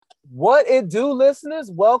What it do, listeners?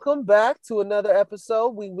 Welcome back to another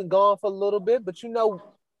episode. We've been gone for a little bit, but y'all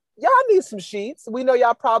need some sheets. We know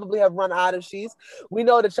y'all probably have run out of sheets. We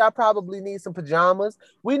know that y'all probably need some pajamas.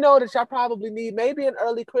 We know that y'all probably need maybe an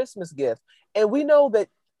early Christmas gift. And we know that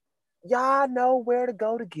y'all know where to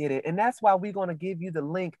go to get it. And that's why we're going to give you the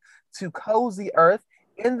link to Cozy Earth.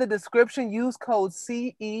 In the description, use code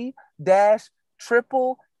CE-triple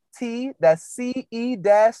T, that's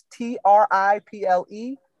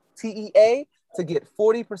CE-TRIPLE-TEA to get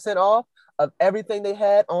 40% off of everything they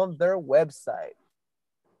had on their website.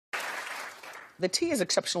 The tea is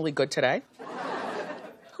exceptionally good today.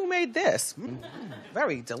 Who made this?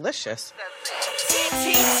 Very delicious.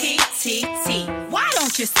 T. Why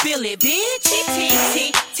don't you spill it, bitch?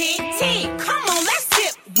 T. Come on, let's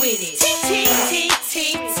sip with it.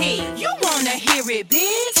 T. You wanna hear it,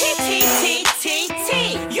 bitch? T.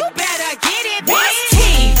 You better get it, bitch. What's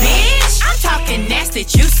tea, bitch? I'm talking nasty,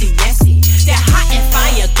 juicy, messy. That hot and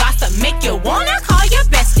fire gossip make you wanna call your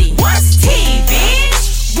bestie. What's tea,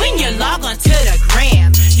 bitch? When you log on to the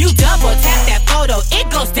gram, you double tap that photo, it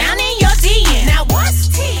goes down in your DM. Now what's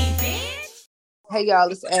tea, bitch? Hey y'all,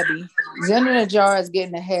 it's Abby. Zen in the Jar is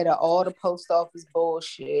getting ahead of all the post office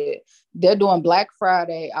bullshit. They're doing Black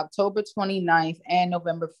Friday, October 29th and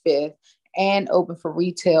November 5th, and open for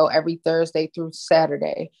retail every Thursday through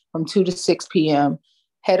Saturday from 2 to 6 p.m.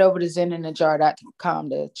 Head over to zeninthejar.com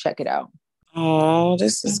to check it out. Oh,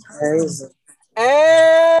 this is crazy.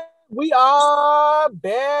 And we are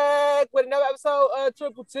back with another episode of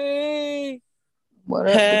Triple T. What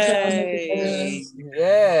up, Hey.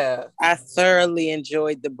 Yeah. I thoroughly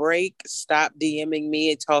enjoyed the break. Stop DMing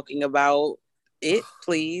me and talking about it,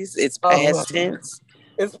 please. It's past tense.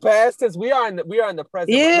 It's past tense. We are in the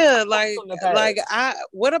present. Yeah,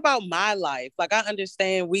 what about my life? Like, I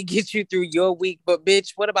understand we get you through your week, but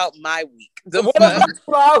bitch, what about my week? Who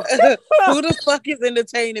the fuck is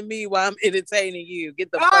entertaining me while I'm entertaining you?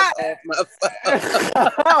 Get the fuck off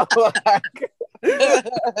my phone.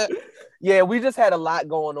 Yeah, we just had a lot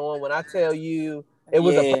going on. When I tell you, it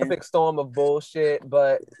was a perfect storm of bullshit,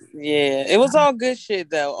 but yeah, it was all good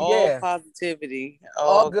shit though. All positivity,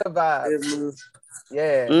 all good vibes.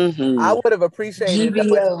 Yeah, I would have appreciated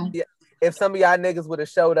if some of y'all niggas would have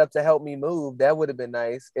showed up to help me move. That would have been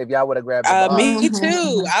nice if y'all would have grabbed the me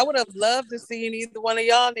too. I would have loved to see either one of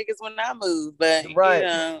y'all niggas when I move, but you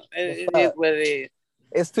know, it is what it is.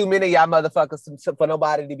 It's too many of y'all motherfuckers for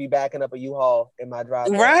nobody to be backing up a U-Haul in my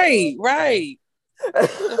driveway. Right.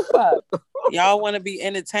 The fuck? Y'all want to be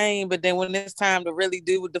entertained, but then when it's time to really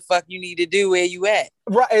do what the fuck you need to do, where you at?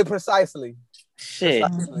 Right, precisely. Shit.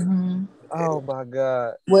 Mm-hmm. Oh my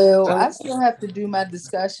God. Well, I still have to do my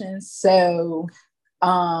discussion, so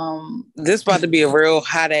this about to be a real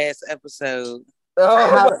hot ass episode.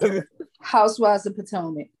 Housewives of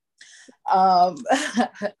Potomac.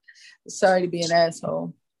 Sorry to be an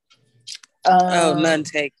asshole. None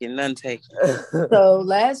taken. So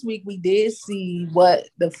last week we did see what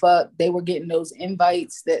the fuck they were getting those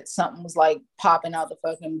invites that something was like popping out the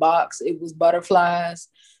fucking box. It was butterflies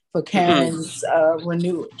for Karen's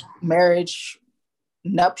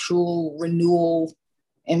nuptial renewal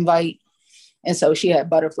invite, and so she had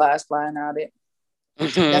butterflies flying out it. Them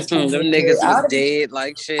niggas was dead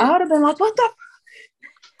like shit. I would have been like, what the?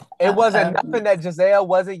 It wasn't nothing that Giselle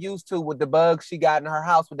wasn't used to with the bugs she got in her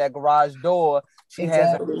house with that garage door. She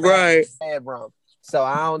has a bedroom. So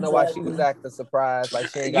I don't know why she was acting surprised. Like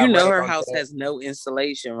she ain't got her house has no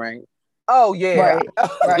insulation, right? Oh yeah. Right.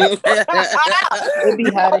 It'd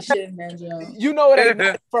be hot as shit in that joint. You know it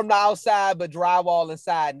ain't from the outside but drywall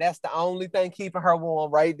inside. And that's the only thing keeping her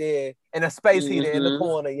warm right there. And a space heater in the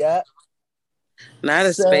corner, yeah. Not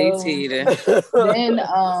a space heater. Then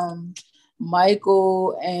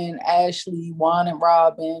Michael and Ashley, Juan and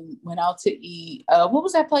Robin went out to eat. What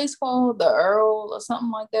was that place called? The Earl or something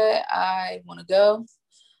like that. I want to go.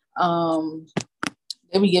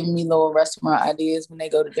 They be giving me little restaurant ideas when they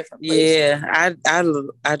go to different places. Yeah,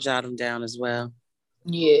 I jot them down as well.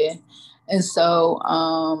 Yeah, and so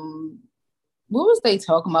what was they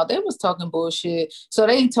talking about? They was talking bullshit. So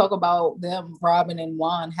they talk about them, Robin and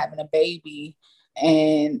Juan, having a baby.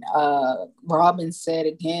 And Robin said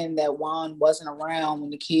again that Juan wasn't around when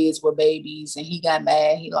the kids were babies, and he got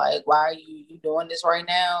mad. He like, why are you doing this right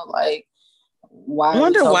now? Like, why? I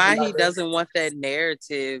wonder why he doesn't want that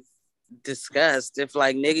narrative discussed. If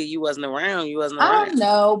like, nigga, you wasn't around. I don't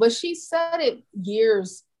know, but she said it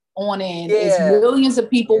years on end. It's millions of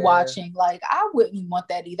people watching. Like, I wouldn't want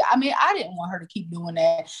that either. I mean, I didn't want her to keep doing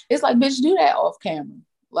that. It's like, bitch, do that off camera.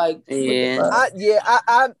 Like, I'm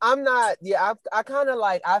not. I kind of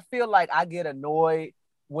like. I feel like I get annoyed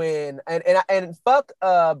when and fuck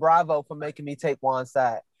Bravo for making me take one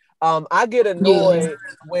side. I get annoyed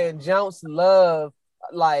when Jones love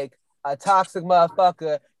like a toxic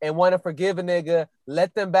motherfucker and want to forgive a nigga,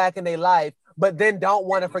 let them back in their life, but then don't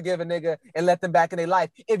want to forgive a nigga and let them back in their life.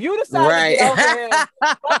 If you decide to get over here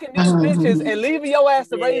fucking these bitches and leaving your ass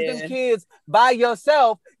to raise them kids by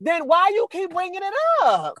yourself, then why you keep bringing it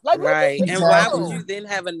up? Like, right. And why would you then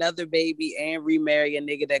have another baby and remarry a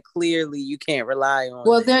nigga that clearly you can't rely on?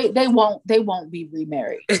 Well, they won't be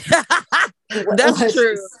remarried. That's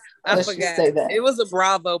true. I forgot. It was a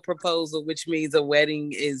Bravo proposal, which means a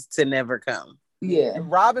wedding is to never come. Yeah.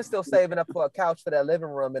 Robin's still saving up for a couch for that living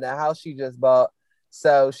room in that house she just bought.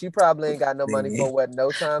 So she probably ain't got no money for a wedding no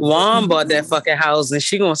time. Juan bought that fucking house and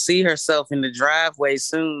she gonna see herself in the driveway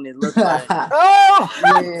soon. It looks like. Yeah,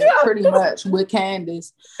 pretty much with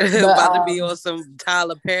Candace. About to be on some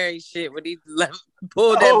Tyler Perry shit when he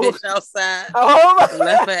pulled that bitch outside.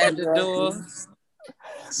 Left her at the door.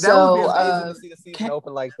 So to see the season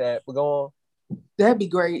open like that. We're going. That'd be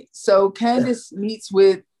great. So Candace meets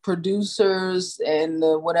with producers and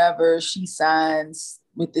whatever she signs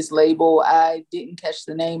with this label. I didn't catch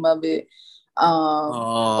the name of it.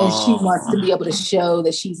 And she wants to be able to show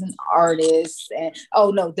that she's an artist. And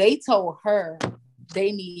they told her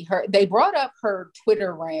they need her. They brought up her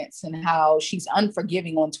Twitter rants and how she's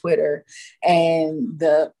unforgiving on Twitter. And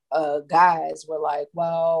the guys were like,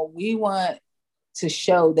 well, we want to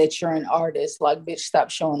show that you're an artist. Like, bitch, stop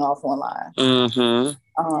showing off online.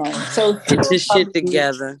 So get your shit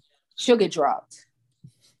together. She'll get dropped.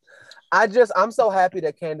 I'm so happy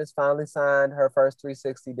that Candace finally signed her first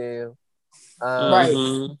 360 deal. Right.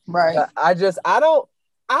 I don't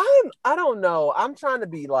know. I'm trying to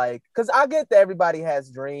be like, because I get that everybody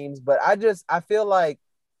has dreams, but I feel like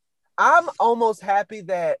I'm almost happy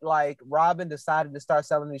that like Robin decided to start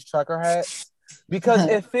selling these trucker hats. Because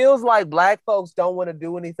it feels like Black folks don't want to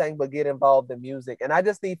do anything but get involved in music. And I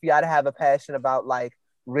just need for y'all to have a passion about like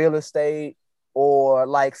real estate or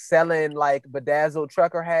like selling like bedazzled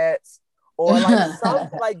trucker hats or like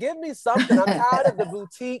something. Like, give me something. I'm tired of the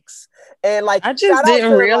boutiques. And like, I just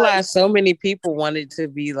didn't realize so many people wanted to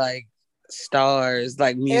be like stars,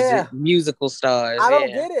 like musical stars. I don't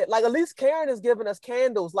get it. Like, at least Karen is giving us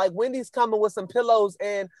candles. Like, Wendy's coming with some pillows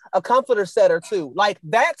and a comforter set or two. Like,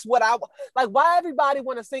 that's what I like. Why everybody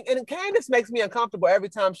want to sing? And Candace makes me uncomfortable every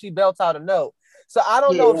time she belts out a note. So I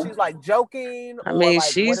don't know if she's like joking. I mean, like,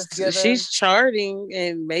 she's charting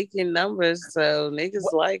and making numbers, so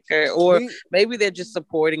niggas like her, or maybe they're just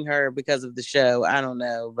supporting her because of the show. I don't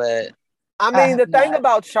know, but I mean, the thing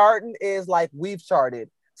about charting is like we've charted.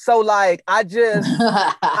 So like I can't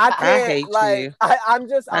I hate like you. I'm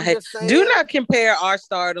just saying. Do not compare our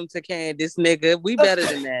stardom to Candace, nigga. We better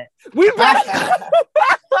than that. We better.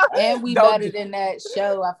 And we better than that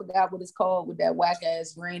show. I forgot what it's called with that whack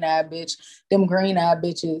ass green eye bitch. Them green eye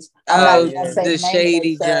bitches. The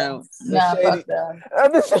shady jump. Nah, fuck them.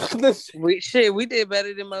 We did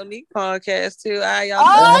better than Monique podcast too.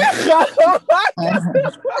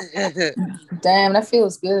 Damn, that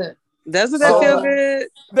feels good. Doesn't that feel good?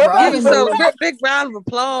 Give you some big round of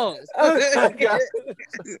applause.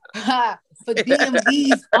 For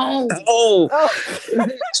DMV's own.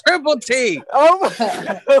 Triple T.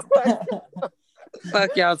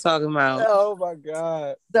 Fuck y'all talking about. Oh my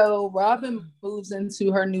God. So Robin moves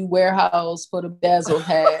into her new warehouse for the bezel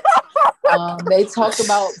hat.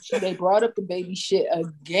 They brought up the baby shit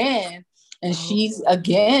again. And she's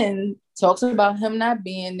again talks about him not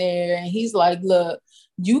being there. And he's like, look,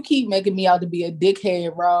 you keep making me out to be a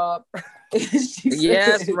dickhead, Rob.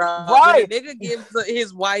 Yes, Rob. Right. When a nigga gives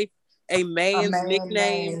his wife a man's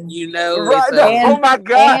nickname, you know. Right. Oh my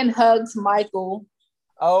God. And hugs Michael.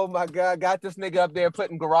 Oh my God. Got this nigga up there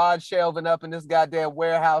putting garage shelving up in this goddamn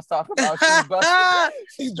warehouse talking about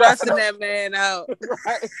she's busting that man out.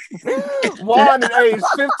 Right. Juan has aged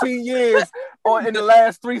 15 years in the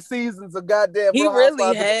last 3 seasons of goddamn. He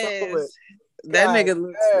really has. That nigga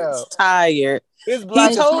looks tired. He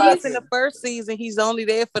told us in the first season he's only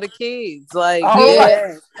there for the kids. Like,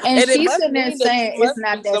 and she's sitting there saying it's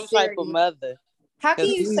not that some serious. type of mother. How can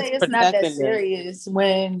you say it's not that serious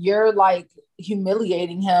when you're like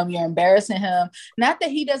humiliating him, you're embarrassing him? Not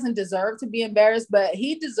that he doesn't deserve to be embarrassed, but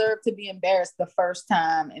he deserved to be embarrassed the first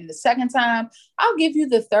time. And the second time, I'll give you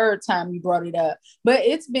the third time you brought it up. But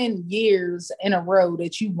it's been years in a row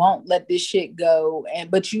that you won't let this shit go.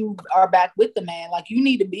 But you are back with the man. Like, you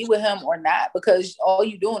need to be with him or not, because all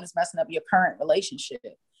you doing is messing up your current relationship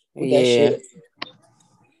with that shit.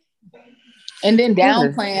 And then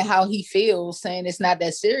downplaying how he feels, saying it's not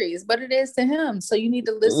that serious, but it is to him. So you need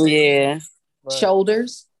to listen. Yeah.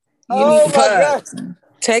 Shoulders. Oh my God.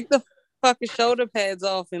 Take the fucking shoulder pads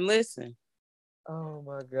off and listen. Oh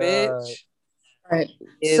my god. Bitch. Right.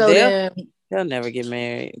 Yeah, So then they'll never get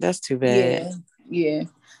married. That's too bad. Yeah.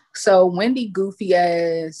 So Wendy goofy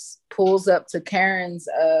ass pulls up to Karen's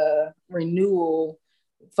renewal,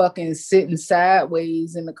 fucking sitting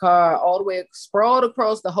sideways in the car, all the way sprawled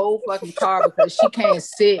across the whole fucking car because she can't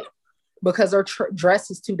sit because her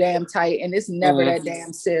dress is too damn tight, and it's never that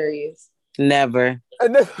damn serious. Never.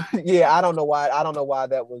 Yeah, I don't know why. I don't know why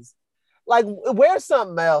that was. Like, wear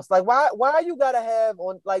something else. Like, why you gotta have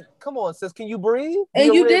on? Like, come on, sis, can you breathe?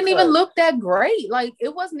 And you didn't even look that great. Like,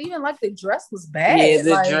 it wasn't even like the dress was bad. Yeah,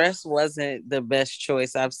 the dress wasn't the best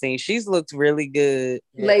choice I've seen. She's looked really good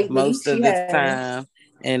lately, most of the time,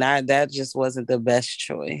 and that just wasn't the best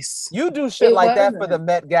choice. You do shit like that for the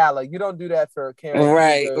Met Gala. You don't do that for Karen.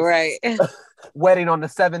 Right. Wedding on the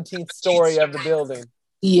 17th story of the building.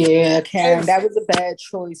 Yeah, Karen, that was a bad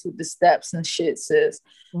choice with the steps and shit, sis.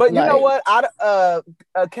 But you know what?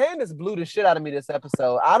 Candace blew the shit out of me this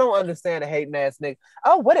episode. I don't understand a hating ass nigga.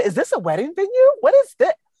 Oh, what is this, a wedding venue? What is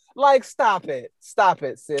that? Like, stop it,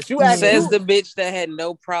 sis. You says the bitch that had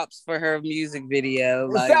no props for her music video.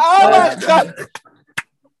 Like, oh my god.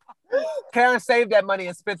 Karen saved that money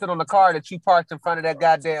and spent it on the car that you parked in front of that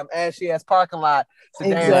goddamn ashy ass parking lot to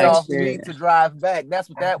dance off me to drive back. That's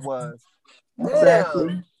what that was. Exactly.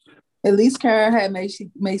 Damn. At least Karen had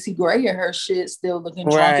Macy Gray in her shit, still looking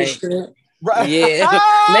drunk as shit. Right. Yeah.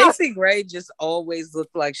 Macy Gray just always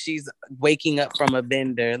looked like she's waking up from a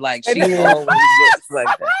bender. Like, she always looks like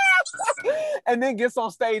that. And then gets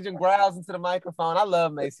on stage and growls into the microphone. I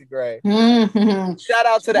love Macy Gray. Mm-hmm. Shout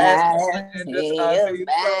out to the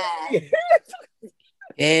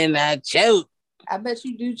and I choke. I bet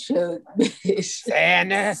you do choke, bitch.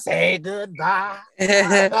 Santa, say goodbye.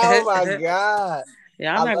 Oh my god.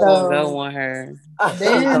 Yeah, I'm not gonna go on her.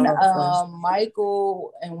 Then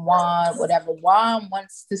Michael and Juan, whatever. Juan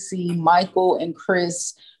wants to see Michael and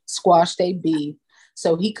Chris squash their beef.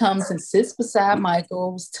 So he comes and sits beside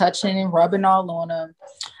Michael, touching and rubbing all on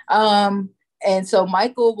him. And so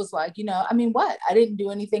Michael was like, what? I didn't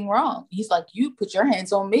do anything wrong. He's like, you put your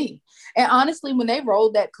hands on me. And honestly, when they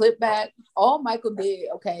rolled that clip back, all Michael did,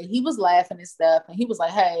 he was laughing and stuff. And he was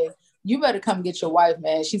like, hey, you better come get your wife,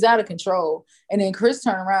 man. She's out of control. And then Chris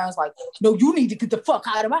turned around and was like, no, you need to get the fuck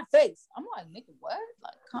out of my face. I'm like, nigga, what?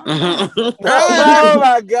 Like, calm down. Oh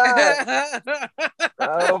my God.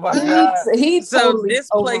 Oh my God. He so totally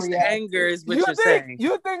displaced anger is what you're saying.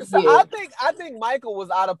 You think so? Yeah. I think Michael was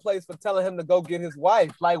out of place for telling him to go get his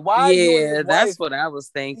wife. Like, why? Yeah, that's what I was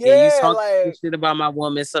thinking. Yeah, you talking shit about my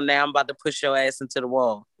woman, so now I'm about to push your ass into the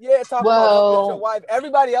wall. Yeah, talking about your wife.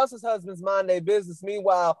 Everybody else's husbands mind their business.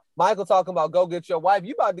 Meanwhile, Michael talking about go get your wife.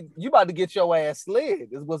 You about to get your ass slid.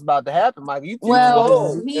 Is what's about to happen, Michael. You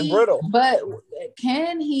slow and brittle. But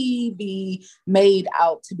can he be made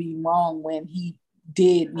out to be wrong when he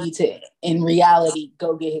did need to, in reality,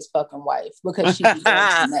 go get his fucking wife because she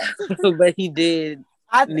but he did.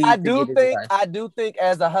 I do think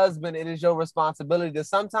as a husband, it is your responsibility to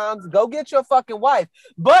sometimes go get your fucking wife.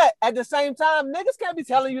 But at the same time, niggas can't be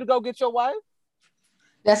telling you to go get your wife.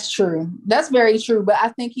 That's true. That's very true. But I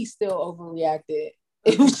think he still overreacted.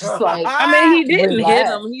 It was just like, he didn't hit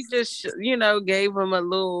him. He just, gave him a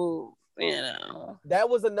little, That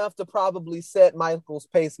was enough to probably set Michael's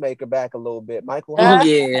pacemaker back a little bit. Michael,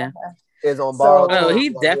 is on borrowed. So, he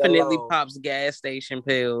definitely pops gas station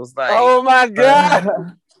pills. Like, oh my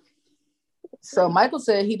God. So Michael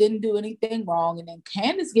said he didn't do anything wrong, and then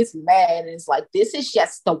Candace gets mad and is like, "This is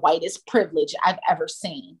just the whitest privilege I've ever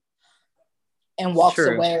seen," and walks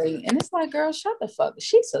away. And it's like, girl, shut the fuck.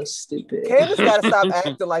 She's so stupid. Candace gotta stop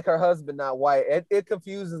acting like her husband not white. It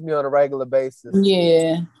confuses me on a regular basis.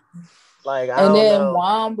 Yeah. Like, and then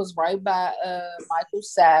Juan was right by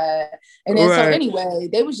Michael's side. And then so anyway,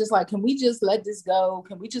 they was just like, can we just let this go?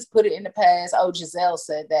 Can we just put it in the past? Oh, Giselle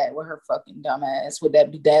said that with her fucking dumb ass with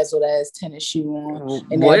that bedazzled ass tennis shoe on.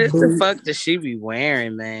 And what the fuck does she be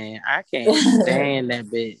wearing, man? I can't stand that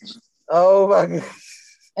bitch. Oh my God.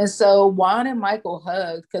 And so Juan and Michael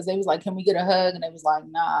hugged because they was like, can we get a hug? And they was like,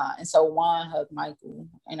 nah. And so Juan hugged Michael.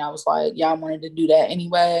 And I was like, y'all wanted to do that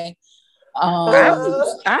anyway.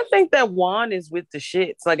 I think that Juan is with the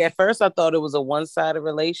shits. Like, at first I thought it was a one-sided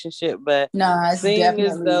relationship, but seeing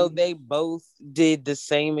as though they both did the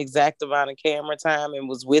same exact amount of camera time and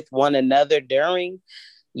was with one another during,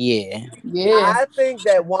 I think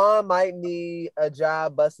that Juan might need a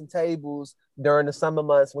job busting tables during the summer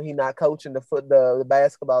months when he's not coaching the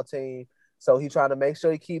basketball team. So he trying to make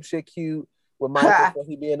sure he keeps shit cute with Michael, so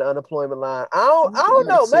he be in the unemployment line. I don't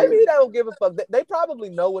know. Maybe he don't give a fuck. They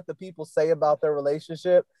probably know what the people say about their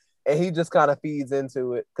relationship, And he just kind of feeds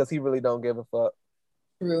into it because he really don't give a fuck.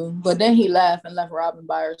 True. But then he left and left Robin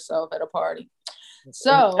by herself at a party.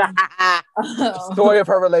 So story of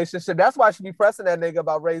her relationship. That's why she be pressing that nigga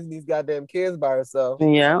about raising these goddamn kids by herself.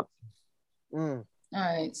 Yeah. All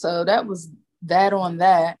right. So that was that on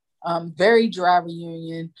that. Very dry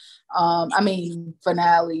reunion.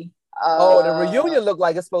 Finale. The reunion looked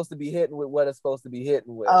like it's supposed to be hitting with what it's supposed to be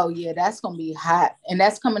hitting with. Oh yeah, that's gonna be hot, and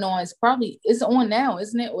that's coming on. It's on now,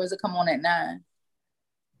 isn't it, or is it come on at 9?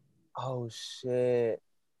 Oh shit,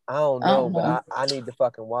 I don't know, but I need to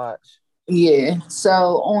fucking watch. Yeah.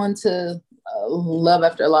 So on to Love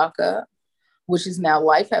After Lockup, which is now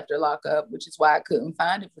Life After Lockup, which is why I couldn't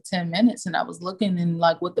find it for 10 minutes, and I was looking and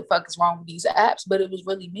like, what the fuck is wrong with these apps? But it was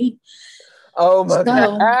really me. Oh my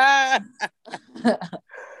god.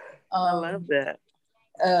 I love that.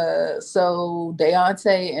 So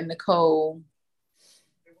Deontay and Nicole.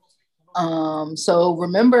 So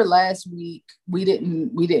remember last week we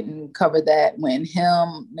didn't cover that when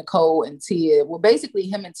him, Nicole, and Tia. Well, basically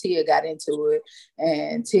him and Tia got into it,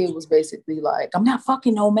 and Tia was basically like, "I'm not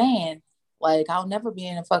fucking no man. Like, I'll never be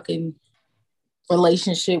in a fucking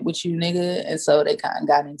relationship with you, nigga." And so they kind of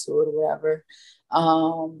got into it or whatever.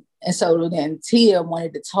 And so then Tia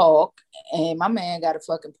wanted to talk, and my man got a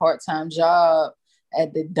fucking part-time job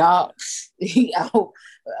at the docks, out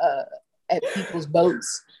at people's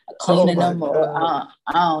boats, cleaning them, or I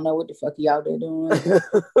don't know what the fuck he out there doing.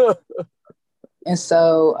 And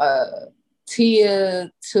so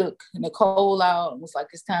Tia took Nicole out and was like,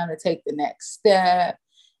 it's time to take the next step,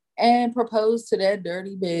 and proposed to that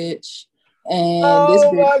dirty bitch. And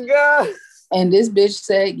my God. And this bitch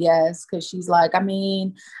said yes, because she's like, I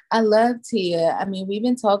mean, I love Tia. I mean, we've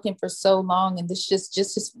been talking for so long, and this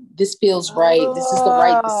this feels right. This is the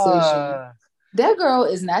right decision. That girl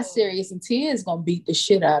is not serious, and Tia is gonna beat the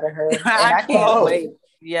shit out of her. And I can't wait.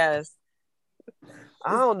 Yes.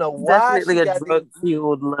 I don't know why. Definitely a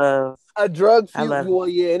drug-fueled love. A drug-fueled, well,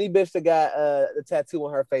 yeah. Any bitch that got the tattoo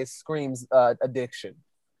on her face screams addiction.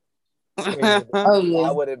 Oh yeah,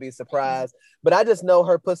 I wouldn't be surprised, but I just know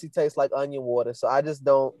her pussy tastes like onion water, so I just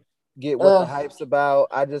don't get what the hype's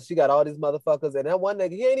about. She got all these motherfuckers, and that one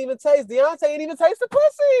nigga, he ain't even taste. Deontay ain't even taste the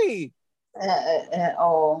pussy at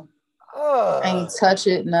all. Ain't touch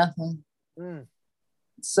it, nothing.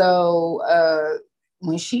 So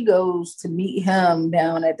when she goes to meet him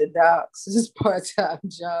down at the docks, this is part-time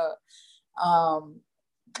job.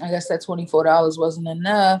 I guess that $24 wasn't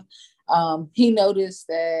enough. He noticed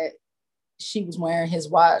that she was wearing his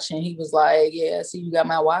watch, and he was like, yeah, see, you got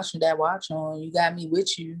my watch and that watch on, you got me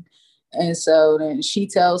with you. And so then she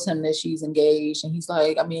tells him that she's engaged, and he's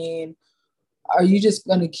like, I mean, are you just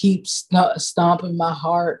gonna keep stomping my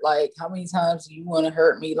heart? Like, how many times do you want to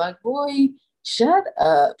hurt me? Like, boy, shut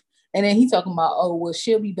up. And then he talking about, oh, well,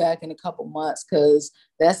 she'll be back in a couple months because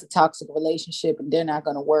that's a toxic relationship and they're not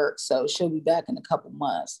gonna work, so she'll be back in a couple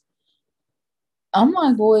months. I'm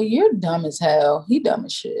like, boy, you're dumb as hell. He dumb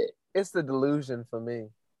as shit. It's the delusion for me.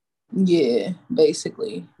 Yeah,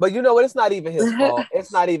 basically. But you know what? It's not even his fault.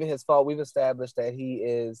 It's not even his fault. We've established that he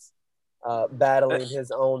is battling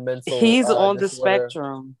his own mental. He's on the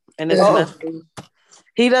spectrum, and it's nothing.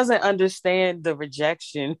 He doesn't understand the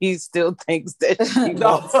rejection. He still thinks that she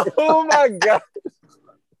Oh my God.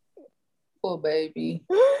 Poor baby.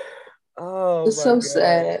 Oh, it's so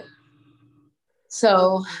sad.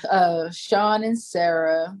 So Sean and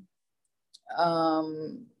Sarah,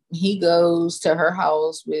 he goes to her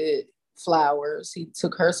house with flowers. He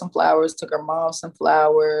took her some flowers, took her mom some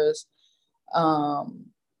flowers.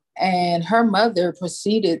 And her mother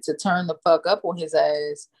proceeded to turn the fuck up on his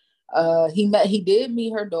ass. He did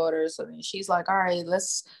meet her daughter. So then she's like, all right,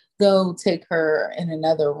 let's go take her in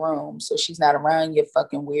another room so she's not around your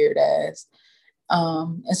fucking weird ass.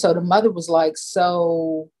 And so the mother was like,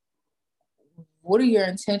 so what are your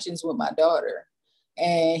intentions with my daughter?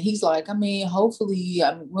 And he's like, I mean, hopefully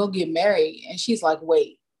we'll get married. And she's like,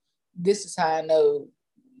 wait, this is how I know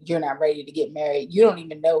you're not ready to get married. You don't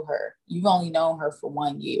even know her. You've only known her for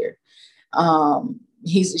 1 year.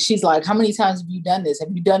 She's like, how many times have you done this? Have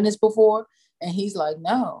you done this before? And he's like,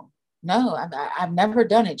 no, I've never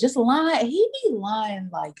done it. Just lying. He be lying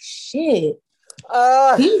like shit.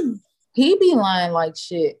 He be lying like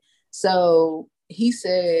shit. So he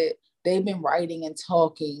said they've been writing and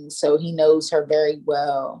talking, so he knows her very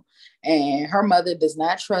well. And her mother does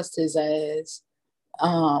not trust his ass.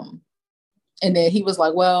 And then he was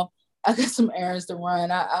like, well, I got some errands to run.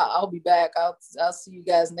 I'll be back. I'll see you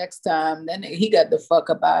guys next time. Then he got the fuck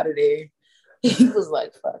up out of there. He was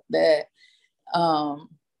like, fuck that.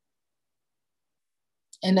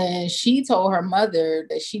 And then she told her mother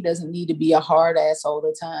that she doesn't need to be a hard ass all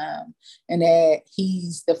the time, and that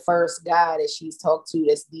he's the first guy that she's talked to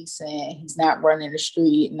that's decent. He's not running the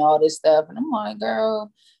street and all this stuff. And I'm like,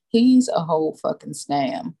 girl, he's a whole fucking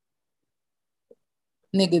scam.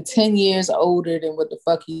 Nigga, 10 years older than what the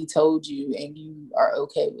fuck he told you, and you are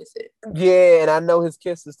okay with it. Yeah, and I know his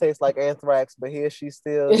kisses taste like anthrax, but here she's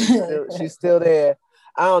still there.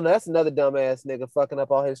 I don't know. That's another dumbass nigga fucking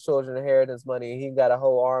up all his children's inheritance money, and he got a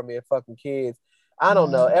whole army of fucking kids. I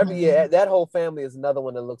don't know. Every year, that whole family is another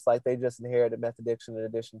one that looks like they just inherited meth addiction in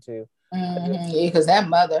addition to. Yeah, because that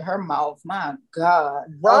mother, her mouth, my God.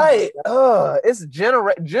 Right. It's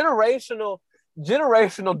generational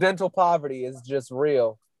dental poverty is just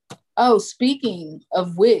real. Oh, speaking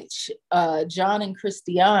of which, John and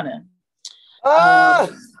Christiana.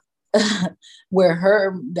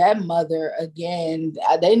 Where that mother again,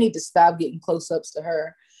 they need to stop getting close-ups to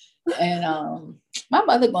her. And my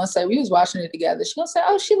mother gonna say, we was watching it together, she gonna say,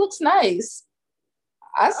 oh, she looks nice.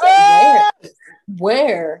 I said,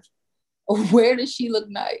 where does she look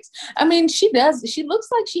nice? I mean, she looks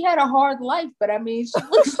like she had a hard life, but I mean, she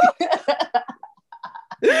looks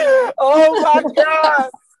oh my God,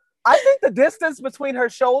 I think the distance between her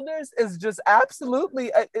shoulders is just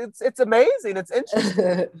absolutely, it's amazing. It's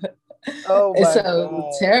interesting. Oh my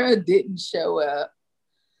God. Tara didn't show up.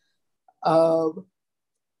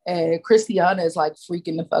 And Christiana is like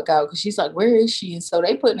freaking the fuck out because she's like, where is she? And so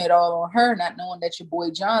they putting it all on her, not knowing that your boy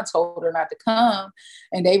John told her not to come.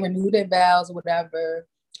 And they renewed their vows or whatever.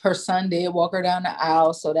 Her son did walk her down the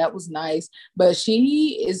aisle, so that was nice. But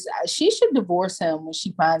she should divorce him when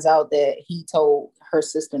she finds out that he told her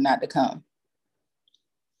sister not to come.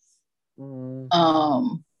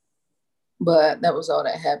 But that was all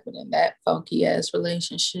that happened in that funky ass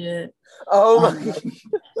relationship. Oh my God.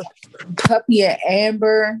 Puppy and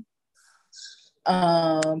Amber.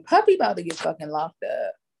 Puppy about to get fucking locked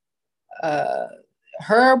up.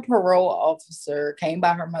 Her parole officer came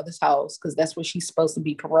by her mother's house because that's where she's supposed to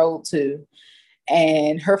be paroled to.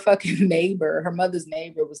 And her fucking neighbor, her mother's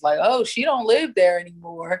neighbor, was like, oh, she don't live there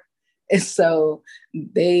anymore. And so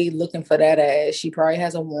they looking for that ass. She probably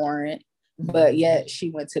has a warrant. But yet she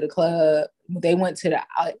went to the club. They went to the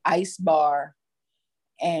ice bar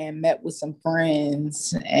and met with some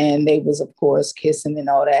friends. And they was, of course, kissing and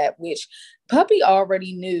all that, which Puppy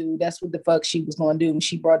already knew that's what the fuck she was going to do when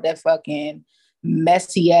she brought that fucking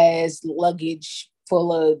messy ass luggage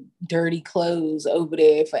full of dirty clothes over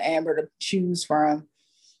there for Amber to choose from.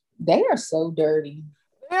 They are so dirty.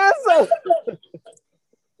 Yeah,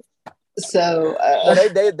 So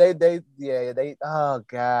they oh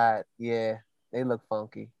God, yeah, they look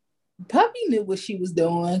funky. Puppy knew what she was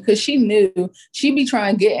doing because she knew she'd be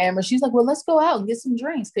trying to get Amber. She's like, well, let's go out and get some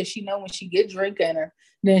drinks, because she know when she get drink in her,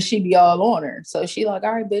 then she be all on her. So she like,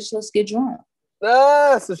 all right, bitch, let's get drunk.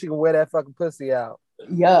 So she can wear that fucking pussy out.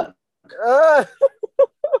 Yuck.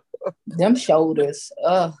 Them shoulders.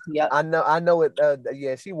 Yeah. I know it.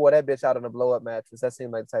 Yeah, she wore that bitch out on a blow up mattress. That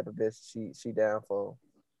seemed like the type of bitch she down for.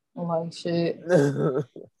 Like shit.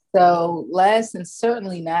 So last and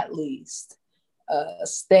certainly not least,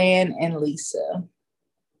 Stan and Lisa.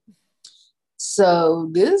 So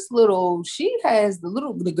the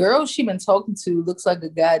girl she been talking to looks like a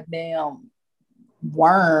goddamn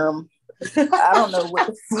worm. I don't know what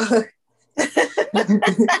the fuck.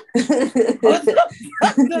 What the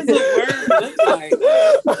fuck does a worm look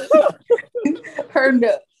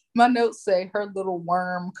like? My notes say her little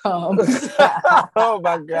worm comes. Oh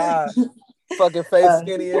my God. Fucking face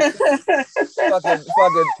skinny. fucking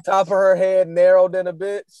top of her head narrowed in a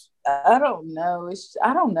bitch. I don't know. It's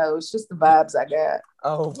just the vibes I got.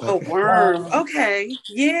 Oh, a worm. Okay.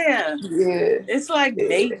 Yeah. Yeah. It's like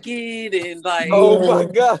naked and like. Oh my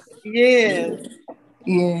God. Yeah.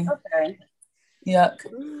 Yeah. Okay. Yuck.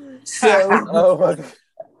 So. Oh my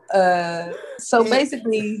God. So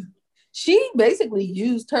basically, she basically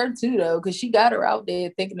used her too, though, because she got her out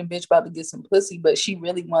there thinking the bitch about to get some pussy, but she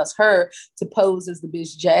really wants her to pose as the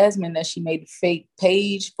bitch Jasmine that she made a fake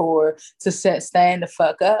page for to set Stan the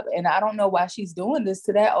fuck up. And I don't know why she's doing this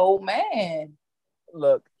to that old man.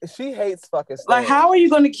 Look, she hates fucking Stan. Like, how are you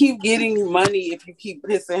going to keep getting money if you keep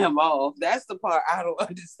pissing him off? That's the part I don't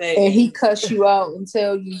understand. And he cuss you out and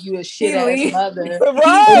tell you a shit ass mother.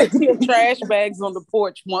 Right. Trash bags on the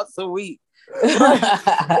porch once a week.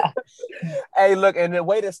 Hey, look, and the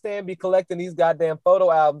way that Stan be collecting these goddamn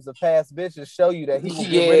photo albums of past bitches show you that he will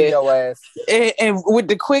get rid of your ass. And with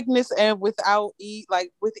the quickness and with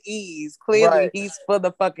ease. Clearly, he's for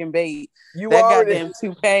the fucking bait. Goddamn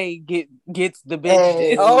toupee gets the bitch.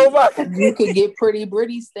 Hey, oh my God. You could get pretty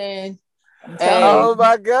Britty, Stan. Oh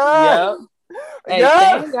my God. Yep. Hey,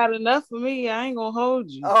 they ain't got enough for me. I ain't gonna hold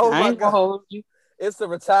you. Oh I ain't gonna hold you. It's a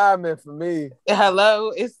retirement for me.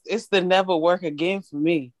 Hello, it's the never work again for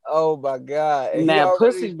me. Oh my God. And now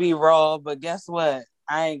pussy be raw, but guess what?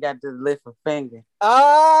 I ain't got to lift a finger.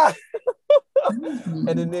 Ah. And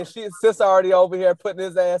then sis already over here putting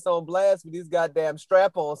his ass on blast with these goddamn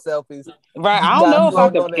strap-on selfies. Right. I don't know if I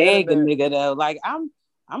could peg a nigga though. Like I'm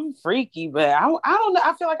freaky, but I don't know.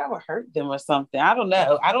 I feel like I would hurt them or something. I don't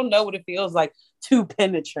know. I don't know what it feels like to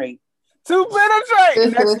penetrate.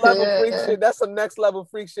 Next level freak shit. That's some next level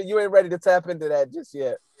freak shit. You ain't ready to tap into that just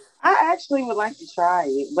yet. I actually would like to try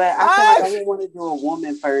it, but I feel like I would want to do a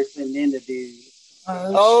woman first and then the dude.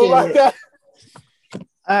 Oh my God.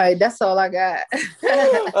 All right, that's all I got.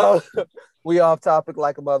 We off topic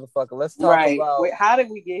like a motherfucker. Let's talk about. Wait, how did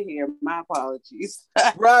we get here? My apologies.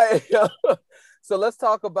 Right. So let's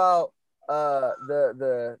talk about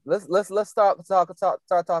let's start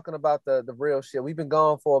talking about the real shit. We've been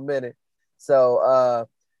gone for a minute. So I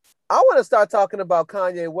want to start talking about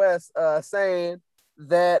Kanye West saying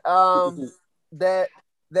that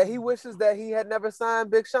that he wishes that he had never signed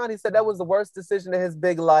Big Sean. He said that was the worst decision of his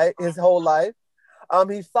whole life.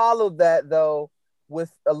 He followed that though with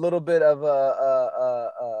a little bit of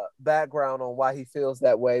a background on why he feels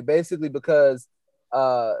that way. Basically because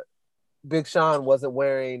Big Sean wasn't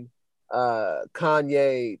wearing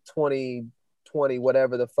Kanye 2020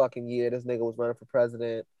 whatever the fucking year this nigga was running for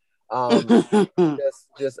president.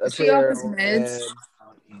 Just appear.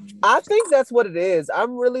 I think that's what it is.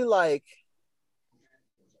 I'm really like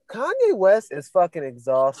Kanye West is fucking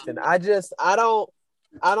exhausting. I don't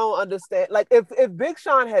understand. Like if Big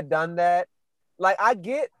Sean had done that, like I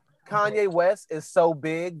get Kanye West is so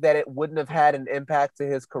big that it wouldn't have had an impact to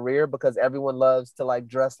his career because everyone loves to like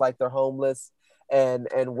dress like they're homeless and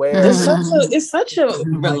wear. It's such a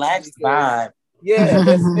relaxed vibe. Yeah,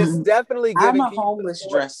 it's definitely giving. I'm a homeless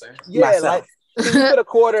dresser. Yeah, myself. like you put a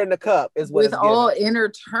quarter in the cup is what with all inner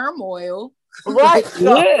turmoil. Right.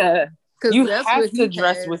 Yeah. You have to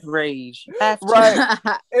dress with rage. You have to. Right.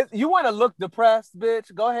 You want to look depressed,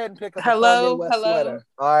 bitch? Go ahead and pick up a Kanye West sweater.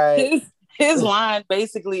 All right. His line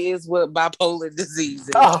basically is what bipolar disease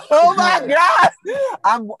is. Oh my God!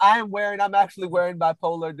 I'm actually wearing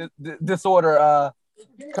bipolar disorder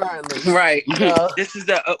currently. Right. This is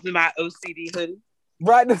my OCD hoodie.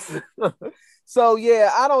 Right. So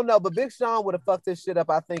yeah, I don't know, but Big Sean would have fucked this shit up.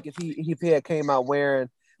 I think if he had came out wearing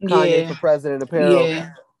Kanye for president apparel.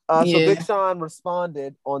 Yeah. So Big Sean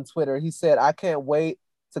responded on Twitter. He said, "I can't wait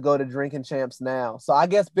to go to Drinking Champs now." So I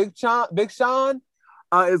guess Big Sean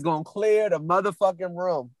is gonna clear the motherfucking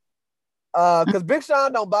room. Cause Big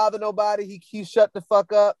Sean don't bother nobody. He shut the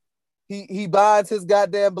fuck up. He buys his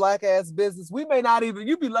goddamn black ass business. We may not even,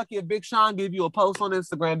 you'd be lucky if Big Sean give you a post on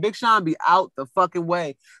Instagram. Big Sean be out the fucking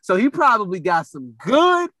way. So he probably got some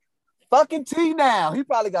good fucking tea now. He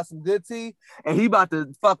probably got some good tea and he about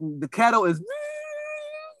to the kettle is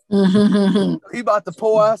he about to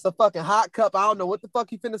pour us a fucking hot cup. I don't know what the fuck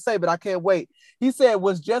he finna say, but I can't wait. He said,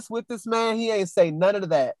 was just with this man. He ain't say none of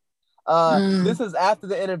that. This is after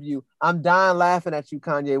the interview. I'm dying laughing at you,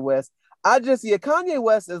 Kanye West. Kanye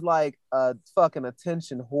West is like a fucking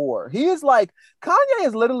attention whore. He is like, Kanye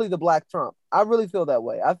is literally the Black Trump. I really feel that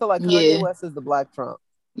way. I feel like Kanye West is the Black Trump.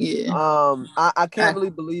 Yeah. I can't really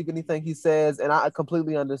believe anything he says, and I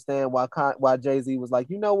completely understand why Jay-Z was like,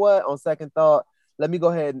 you know what? On second thought, let me go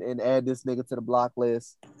ahead and add this nigga to the block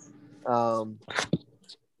list. Yeah,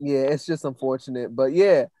 it's just unfortunate, but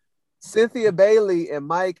yeah, Cynthia Bailey and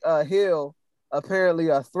Mike Hill apparently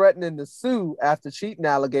are threatening to sue after cheating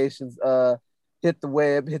allegations hit the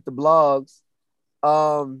web, hit the blogs.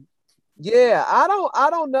 Yeah, I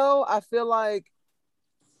don't know. I feel like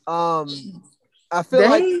I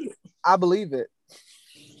believe it.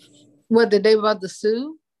 What, did they about to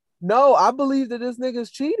sue? No, I believe that this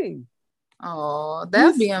nigga's cheating. Oh,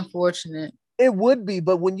 that'd be unfortunate. It would be,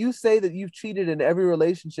 but when you say that you've cheated in every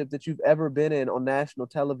relationship that you've ever been in on national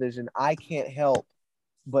television, I can't help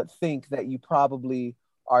but think that you probably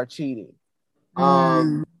are cheating.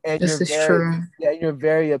 And this is true. Yeah, you're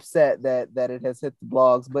very upset that it has hit the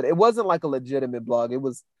blogs, but it wasn't like a legitimate blog. It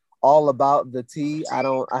was all about the tea. I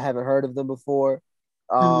haven't heard of them before.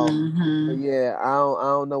 But yeah, I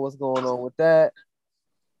don't know what's going on with that.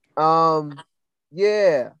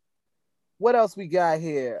 Yeah. What else we got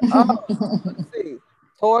here? Let's see.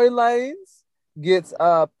 Tory Lanez gets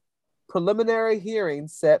a preliminary hearing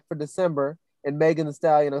set for December in Megan Thee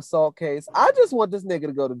Stallion assault case. I just want this nigga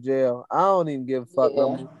to go to jail. I don't even give a fuck.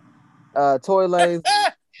 Tory Lanez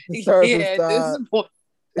served his time.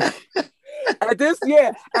 At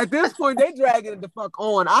at this point, they dragging it the fuck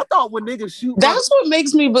on. I thought when niggas shoot, that's what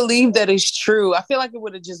makes me believe that it's true. I feel like it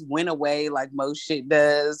would have just went away like most shit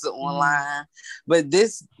does online, but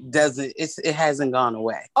this doesn't. It hasn't gone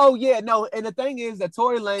away. Oh yeah, no. And the thing is that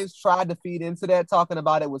Tory Lanez tried to feed into that, talking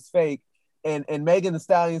about it was fake, and Megan Thee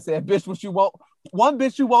Stallion said, "Bitch, what you won't, one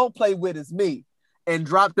bitch you won't play with is me." And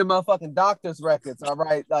drop them motherfucking doctor's records, all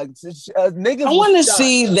right? Like, niggas. I want to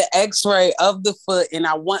see the X-ray of the foot, and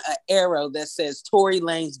I want an arrow that says Tory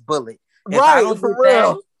Lanez bullet. Right, for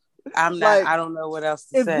real. I'm not. Like, I don't know what else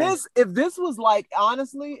to say. If this was like,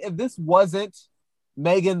 honestly, if this wasn't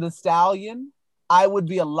Megan Thee Stallion, I would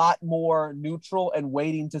be a lot more neutral and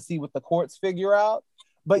waiting to see what the courts figure out.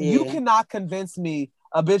 But you cannot convince me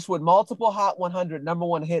a bitch with multiple Hot 100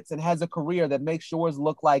 #1 hits and has a career that makes yours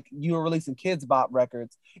look like you're releasing Kids Bop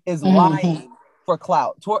records is lying for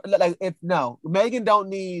clout. Like, Megan don't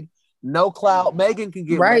need no clout. Megan can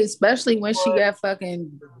get right, especially when she got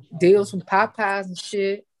fucking deals with Popeyes and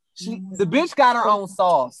shit. The bitch got her own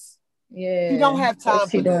sauce. Yeah, you don't have time.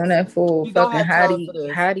 She doing that for fucking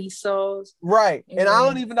hottie sauce, right? And I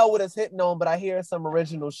don't even know what it's hitting on, but I hear some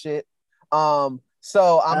original shit.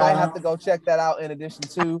 So I might have to go check that out. In addition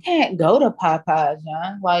to, I can't go to Popeyes,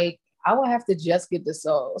 John. Like, I would have to just get the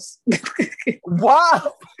sauce.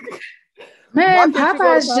 Wow, man,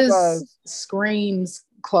 Popeyes just screams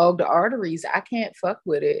clogged arteries. I can't fuck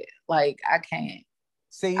with it. Like, I can't.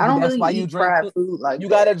 See, I don't that's really why eat you drink fried food like you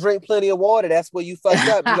that. Gotta drink plenty of water. That's where you fucked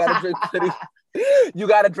up. You gotta drink plenty. You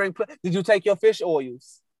gotta drink. Did you take your fish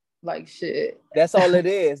oils? Like shit. That's all it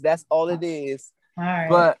is. That's all it is. All right.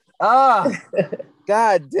 But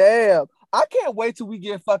god damn. I can't wait till we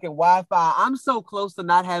get fucking Wi-Fi. I'm so close to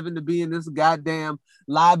not having to be in this goddamn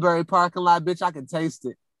library parking lot, bitch. I can taste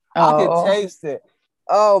it. I can taste it.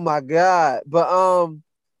 Oh my god. But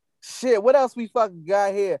shit, what else we fucking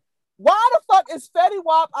got here? Why the fuck is Fetty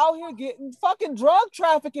Wap out here getting fucking drug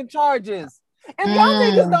trafficking charges? If y'all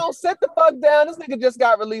niggas don't sit the fuck down, this nigga just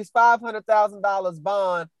got released $500,000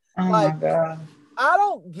 bond. Oh my god. I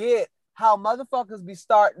don't get how motherfuckers be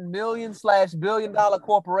starting million/billion-dollar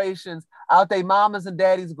corporations out they mamas and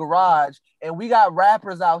daddy's garage, and we got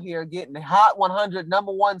rappers out here getting Hot 100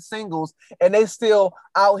 #1 singles, and they still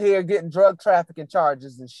out here getting drug trafficking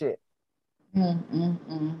charges and shit.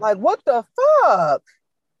 Like, what the fuck?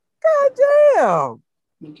 God damn!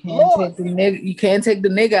 You can't take the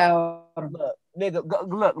nigga out.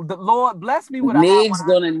 Look, the Lord bless me with a niggas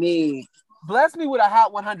gonna need. Bless me with a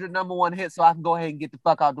Hot 100 #1 hit so I can go ahead and get the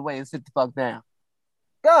fuck out the way and sit the fuck down.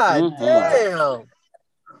 God damn.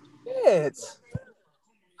 Bitch.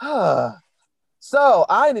 So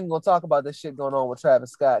I ain't even gonna talk about this shit going on with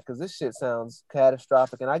Travis Scott because this shit sounds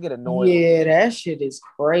catastrophic and I get annoyed. Yeah, that shit is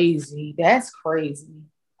crazy. That's crazy.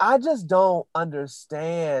 I just don't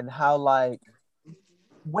understand how, like,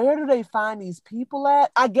 where do they find these people at?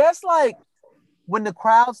 I guess, like, when the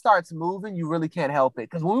crowd starts moving, you really can't help it.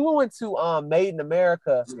 Because when we went to Made in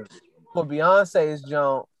America for Beyonce's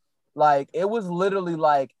jump, like, it was literally,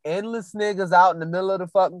 like, endless niggas out in the middle of the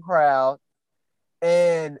fucking crowd.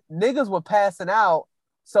 And niggas were passing out.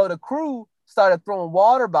 So the crew started throwing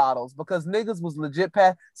water bottles because niggas was legit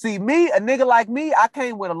See, me, a nigga like me, I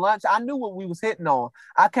came with a lunch. I knew what we was hitting on.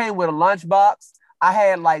 I came with a lunchbox. I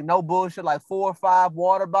had, like, no bullshit, like 4 or 5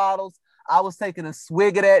 water bottles. I was taking a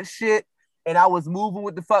swig of that shit. And I was moving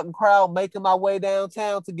with the fucking crowd, making my way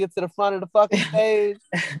downtown to get to the front of the fucking stage.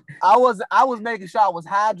 I was making sure I was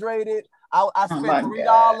hydrated. I spent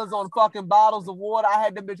 $3 on fucking bottles of water. I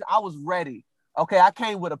had them bitch. I was ready. Okay, I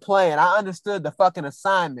came with a plan. I understood the fucking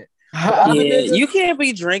assignment. Yeah, you can't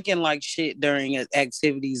be drinking like shit during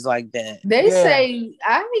activities like that. They say,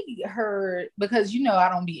 I heard, because I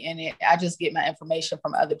don't be in it. I just get my information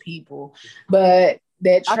from other people. But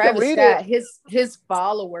that Travis Scott, his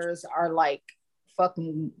followers are like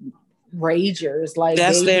fucking ragers. Like,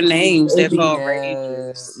 that's their names. They're called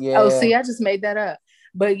ragers. Yeah. Oh, see, I just made that up.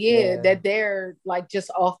 But that they're like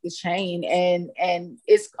just off the chain, and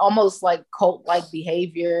it's almost like cult-like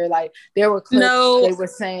behavior. Like, there were clips they were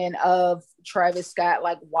saying of Travis Scott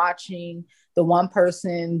like watching the one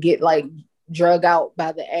person get like drug out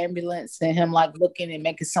by the ambulance and him like looking and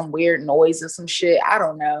making some weird noise or some shit. I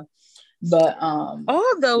don't know. But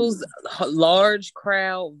all those large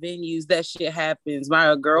crowd venues, that shit happens.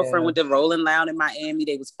 My girlfriend went to Rolling Loud in Miami.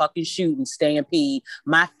 They was fucking shooting Stampede.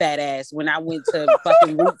 My fat ass, when I went to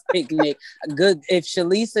fucking Roots Picnic, good. If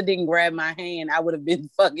Shalisa didn't grab my hand, I would have been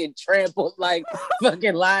fucking trampled like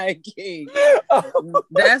fucking Lion King.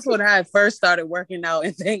 That's when I first started working out,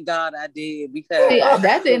 and thank God I did, because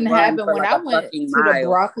that didn't happen when I went to the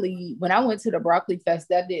Broccoli. When I went to the Broccoli Fest,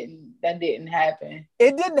 that didn't happen.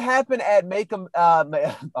 It didn't happen at Make 'em.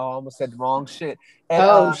 I almost said the wrong shit.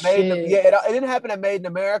 And, shit. It didn't happen at Made in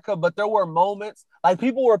America, but there were moments like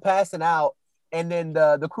people were passing out, and then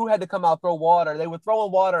the crew had to come out throw water. They were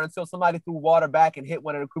throwing water until somebody threw water back and hit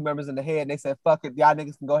one of the crew members in the head. And they said, "Fuck it, y'all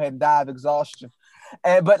niggas can go ahead and die of exhaustion."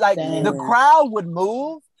 But like the crowd would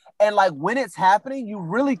move, and like when it's happening, you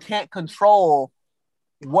really can't control.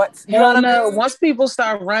 You know what I mean? Once people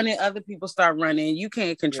start running, other people start running. You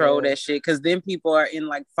can't control that shit because then people are in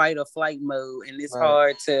like fight or flight mode, and it's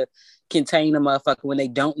hard to contain a motherfucker when they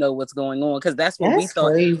don't know what's going on. Because that's what we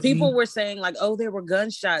thought. Crazy. People were saying like, "Oh, there were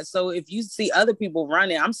gunshots." So if you see other people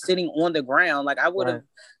running, I'm sitting on the ground. Like I would have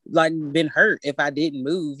like been hurt if I didn't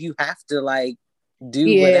move. You have to like do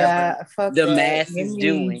whatever the mass is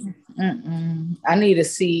doing. I need a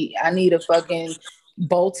seat. I need a fucking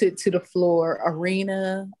bolted to the floor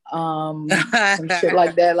arena, some shit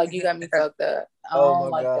like that. Like you got me fucked up. Oh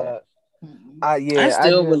my god. I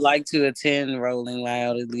still would like to attend Rolling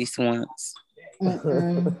Loud at least once.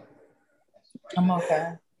 I'm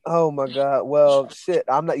okay. Oh my god. Well, shit.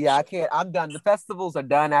 I'm not. Yeah, I can't. I'm done. The festivals are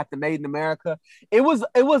done after Made in America. It was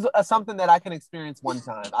something that I can experience one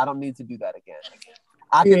time. I don't need to do that again.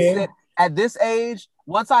 I can sit at this age.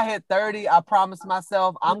 Once I hit 30, I promised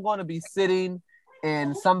myself I'm going to be sitting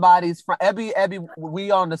in somebody's front. Ebby,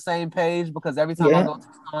 we on the same page because every time I go to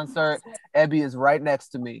a concert, Ebby is right next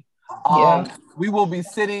to me. We will be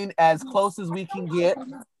sitting as close as we can get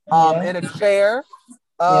in a chair.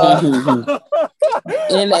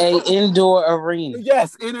 In an indoor arena.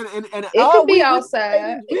 Yes, it could be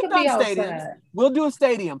outside. It could be outside. We'll do a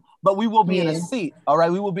stadium, but we will be in a seat. All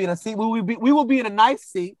right, we will be in a seat. We will be in a nice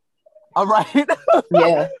seat. All right.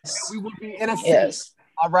 Yes. We will be in a seat. Yes.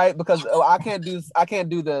 All right, because I can't do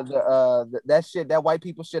the that shit, that white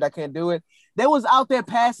people shit. I can't do it. They was out there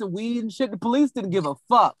passing weed and shit. The police didn't give a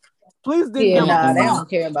fuck. Police didn't give a fuck. They don't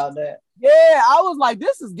care about that. Yeah, I was like,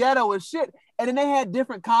 this is ghetto as shit. And then they had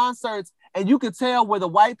different concerts, and you could tell where the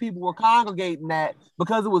white people were congregating at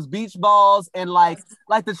because it was beach balls and like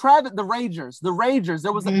the Ragers.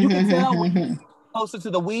 There was you could tell closer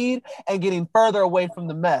to the weed and getting further away from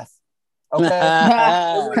the meth. Okay,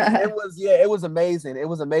 it was amazing. It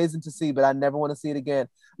was amazing to see, but I never want to see it again.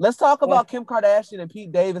 Let's talk about Kim Kardashian and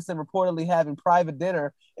Pete Davidson reportedly having private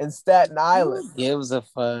dinner in Staten Island. Yeah, it was a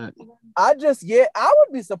fun. I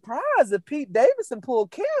would be surprised if Pete Davidson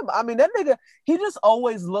pulled Kim. I mean, that nigga, he just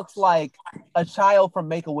always looks like a child from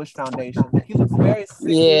Make-A-Wish Foundation. He looks very sick.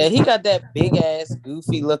 Yeah, he got that big ass,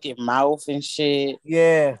 goofy looking mouth and shit.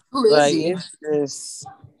 Yeah. Who is he?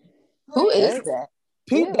 Who is that?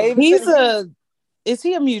 Pete Davidson. Is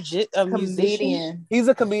he a musician? He's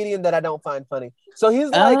a comedian that I don't find funny. So he's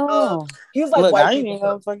like, look, white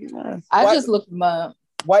people. I just looked him up.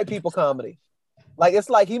 White people comedy. Like it's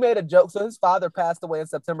like he made a joke. So his father passed away on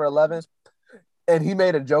September 11th, and he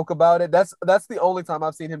made a joke about it. That's the only time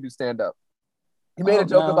I've seen him do stand up. He made a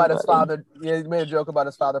joke about his father. Yeah, he made a joke about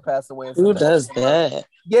his father passing away. Who does that?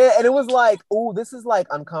 Yeah, and it was like, oh, this is like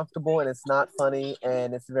uncomfortable, and it's not funny,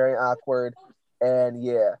 and it's very awkward, and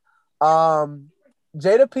yeah.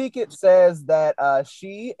 Jada Pinkett says that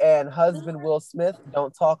she and husband Will Smith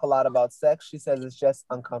don't talk a lot about sex. She says it's just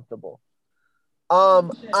uncomfortable. I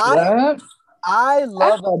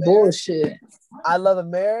love bullshit. I love a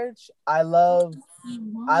marriage. I love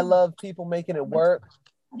people making it work.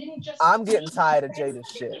 I'm getting tired of Jada's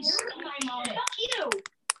shit.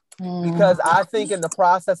 Because I think in the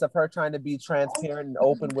process of her trying to be transparent and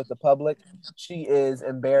open with the public, she is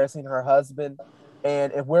embarrassing her husband.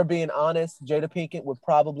 And if we're being honest, Jada Pinkett would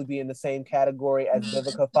probably be in the same category as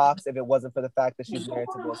Vivica Fox if it wasn't for the fact that she's married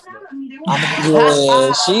to Will Smith.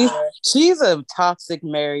 Yeah, she's a toxic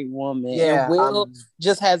married woman. Yeah, and Will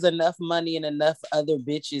just has enough money and enough other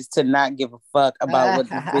bitches to not give a fuck about what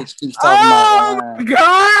the bitch keeps talking about. Oh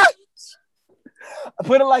God!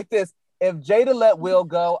 Put it like this. If Jada let Will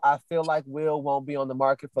go, I feel like Will won't be on the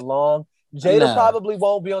market for long. Jada probably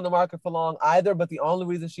won't be on the market for long either, but the only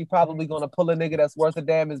reason she probably going to pull a nigga that's worth a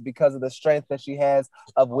damn is because of the strength that she has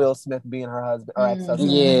of Will Smith being her husband or ex-husband.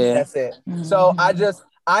 Yeah. That's it. So I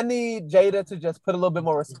need Jada to just put a little bit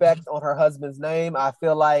more respect on her husband's name. I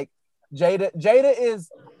feel like Jada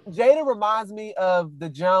reminds me of the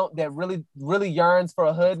junk that really, really yearns for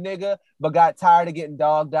a hood nigga, but got tired of getting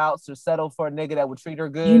dogged out, so settled for a nigga that would treat her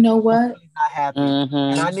good. You know what? She's not happy.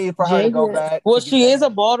 And I need for her to go back. Well, she is a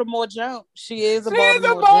Baltimore junk. She is a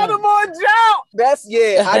Baltimore junk. That's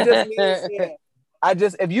I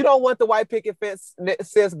just if you don't want the white picket fence,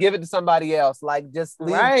 sis, give it to somebody else. Like just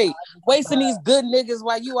leave wasting these good niggas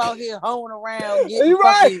while you out here hoeing around, getting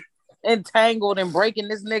fucking entangled and breaking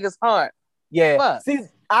this nigga's heart. Yeah. Fuck. See,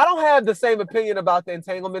 I don't have the same opinion about the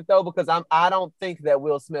entanglement though, because I don't think that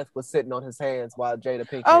Will Smith was sitting on his hands while Jada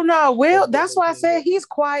Pinkett. Oh no, Will. That's why I said he's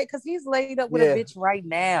quiet because he's laid up with a bitch right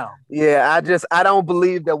now. Yeah, I don't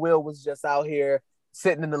believe that Will was just out here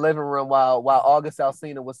sitting in the living room while August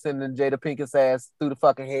Alsina was sending Jada Pinkett's ass through the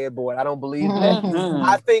fucking headboard. I don't believe that.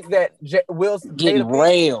 I think that Will's getting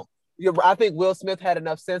railed. I think Will Smith had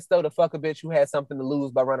enough sense though to fuck a bitch who had something to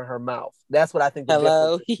lose by running her mouth. That's what I think.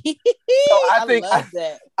 Hello. So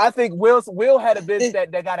I think Will had a bitch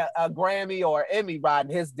that got a Grammy or Emmy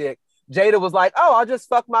riding his dick. Jada was like, "Oh, I'll just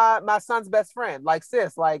fuck my son's best friend." Like,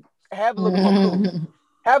 sis, like have a little more cool.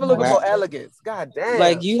 Have a little more elegance. God damn.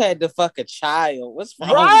 Like you had to fuck a child. What's wrong?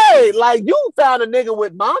 Right. Like you found a nigga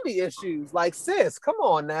with mommy issues. Like, sis, come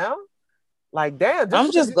on now. Like, damn.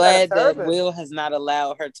 I'm just glad that Will has not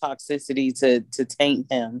allowed her toxicity to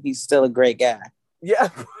taint him. He's still a great guy. Yeah.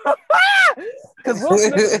 Because Will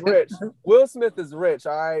Smith is rich. Will Smith is rich,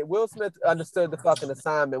 all right? Will Smith understood the fucking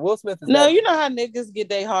assignment. Will Smith is you know how niggas get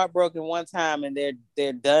their heart broken one time and they're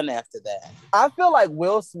done after that. I feel like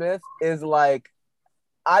Will Smith is like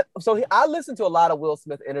I listen to a lot of Will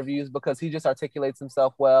Smith interviews because he just articulates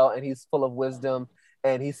himself well and he's full of wisdom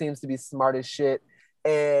and he seems to be smart as shit.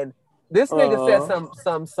 And this nigga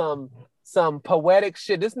said some poetic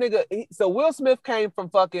shit. This nigga, so Will Smith came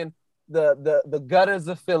from fucking the gutters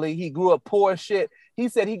of Philly. He grew up poor as shit. He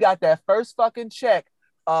said he got that first fucking check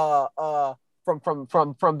from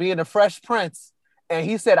being a Fresh Prince, and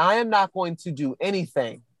he said, "I am not going to do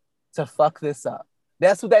anything to fuck this up."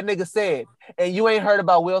 That's what that nigga said. And you ain't heard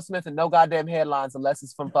about Will Smith in no goddamn headlines unless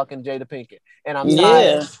it's from fucking Jada Pinkett. And I'm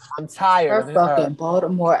tired. I'm tired. Her fucking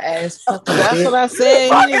Baltimore ass fucking That's bitch. what I said.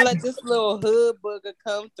 He didn't let this little hood booger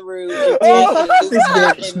come through. Fuck this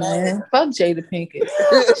bitch, man. Fuck Jada Pinkett.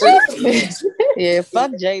 Yeah,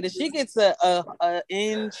 fuck Jada. She gets a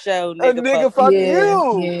in-show nigga. A nigga fuck you.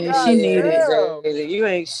 Yeah, God, she needed it. You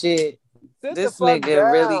ain't shit. This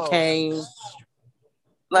nigga really came.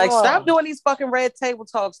 Like, stop doing these fucking red table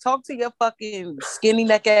talks. Talk to your fucking skinny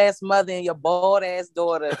neck ass mother and your bald ass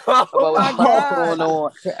daughter about what's going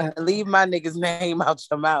on. And leave my nigga's name out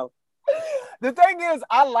your mouth. The thing is,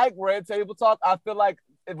 I like red table talk. I feel like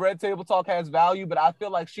red table talk has value, but I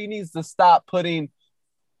feel like she needs to stop putting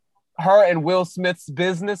her and Will Smith's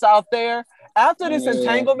business out there. After this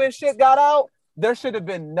entanglement shit got out, there should have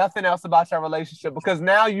been nothing else about your relationship because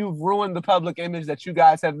now you've ruined the public image that you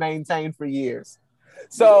guys have maintained for years.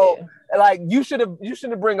 So, like, you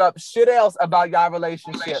shouldn't bring up shit else about your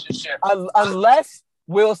relationship unless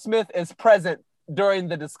Will Smith is present during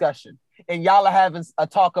the discussion and y'all are having a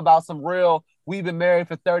talk about some real. We've been married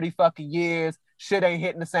for 30 fucking years. Shit ain't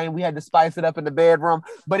hitting the same. We had to spice it up in the bedroom.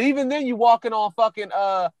 But even then, you walking on fucking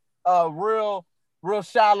real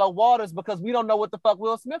shallow waters because we don't know what the fuck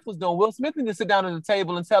Will Smith was doing. Will Smith need to sit down at the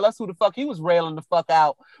table and tell us who the fuck he was railing the fuck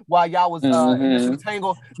out while y'all was in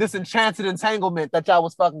this enchanted entanglement that y'all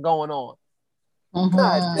was fucking going on.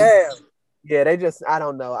 God damn. Yeah, they just, I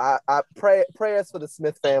don't know. I prayers for the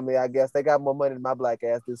Smith family, I guess. They got more money than my black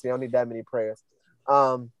ass do, so you don't need that many prayers.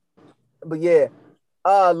 But yeah.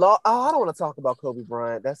 I don't want to talk about Kobe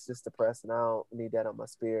Bryant. That's just depressing. I don't need that on my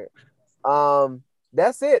spirit.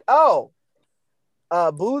 That's it. Oh,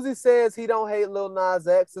 Boozy says he don't hate Lil Nas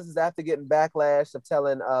X. This is after getting backlash of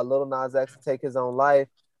telling Lil Nas X to take his own life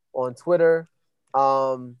on Twitter.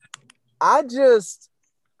 I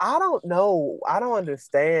don't know. I don't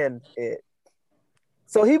understand it.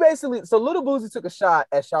 So Lil Boozy took a shot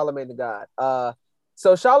at Charlamagne the God.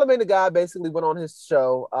 So Charlamagne the God basically went on his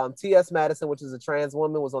show. T.S. Madison, which is a trans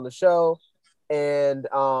woman, was on the show and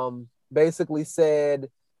basically said,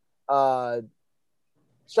 Charlamagne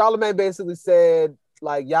basically said,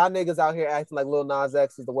 like, y'all niggas out here acting like Lil Nas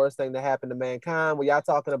X is the worst thing that happened to mankind. Well, y'all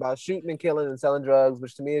talking about shooting and killing and selling drugs,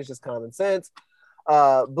 which to me is just common sense.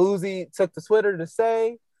 Boozy took to Twitter to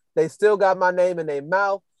say, they still got my name in their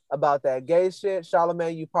mouth about that gay shit.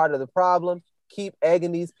 Charlamagne, you part of the problem. Keep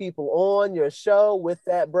egging these people on your show with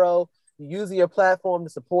that, bro. You're using your platform to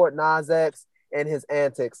support Nas X and his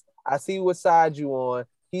antics. I see what side you on.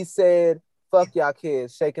 He said, fuck y'all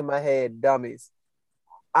kids, shaking my head, dummies.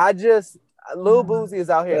 Lil Boozy is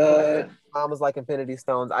out here mamas like Infinity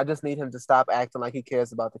Stones. I just need him to stop acting like he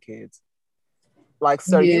cares about the kids. Like,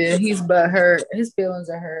 sir, he's butthurt. His feelings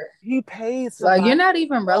are hurt. He paid somebody. Like, you're not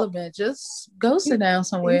even relevant. Just go sit down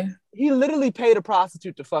somewhere. He literally paid a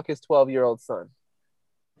prostitute to fuck his 12-year-old son.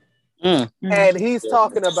 And he's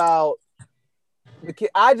talking about the kid.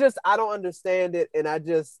 I don't understand it, and I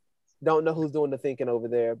just don't know who's doing the thinking over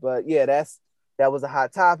there. But yeah, that was a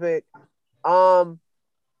hot topic.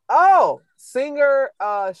 Oh, singer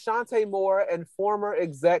Shantae Moore and former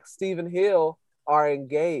exec Stephen Hill are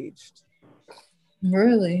engaged.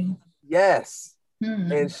 Really? Yes.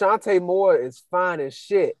 And Shantae Moore is fine as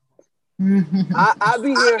shit. I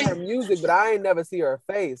be hearing her music, but I ain't never see her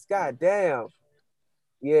face. God damn.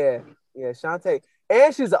 Yeah, Shantae.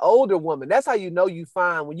 And she's an older woman. That's how you know you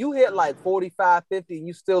fine. When you hit like 45, 50 and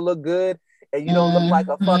you still look good and you don't look like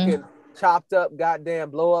a fucking chopped up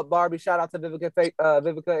goddamn blow up Barbie. Shout out to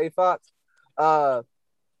Vivica A. Fox. That's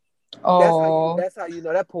how you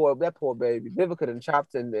know that poor baby. Vivica done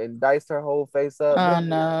chopped and diced her whole face up.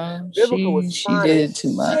 No, Vivica was she did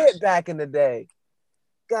too much shit back in the day.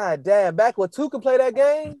 God damn, back when two could play that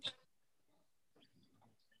game.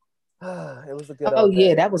 It was a good old yeah,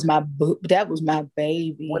 day. that was my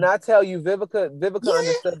baby. When I tell you Vivica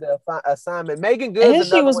understood the assignment. Megan Good, and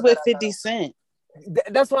she was with 50 Cent.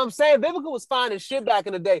 That's what I'm saying. Vivica was fine as shit back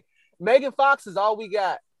in the day. Megan Fox is all we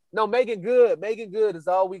got. No, Megan Good is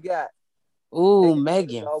all we got. Ooh,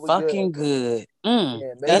 Megan fucking good. Yeah,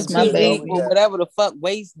 that's my baby. Whatever the fuck,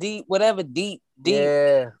 waist deep, whatever, deep.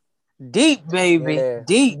 Yeah. Deep, baby. Yeah.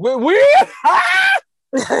 Deep. Weird.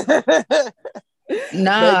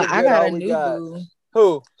 Nah, I got a new boo.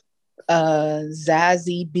 Who?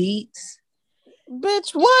 Zazie Beats.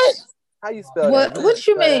 Bitch, what? How you spell that? What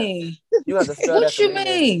you mean? You have to spell what you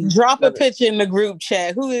mean? Drop a picture in the group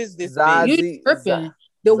chat. Who is this? Zazie.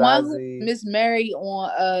 The one who Miss Mary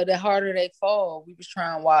on The Harder They Fall. We was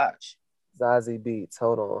trying to watch. Zazie Beats.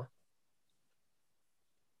 Hold on.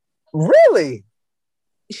 Really?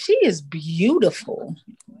 She is beautiful.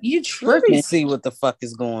 You tripping? Let me see what the fuck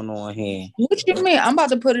is going on here. What you mean? I'm about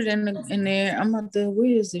to put it in there. I'm about to. Where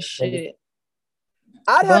is this shit?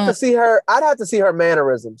 I'd have to see her. I'd have to see her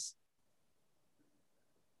mannerisms.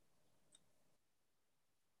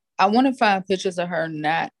 I want to find pictures of her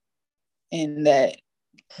not in that.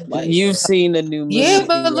 Like, you've seen the new movie. Yeah,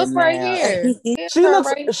 but look right here. She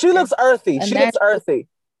looks earthy. She looks earthy.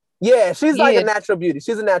 Yeah, she's like a natural beauty.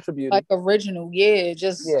 She's a natural beauty. Like original. Yeah,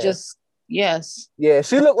 just yes. Yeah,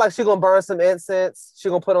 she looked like she gonna burn some incense. She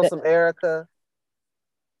gonna put on some Erica.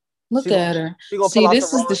 Look at her. See,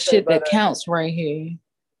 this is the shit that counts right here.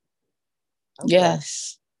 Okay.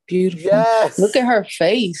 Yes. Beautiful. Yes. Look at her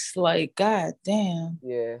face. Like, god damn.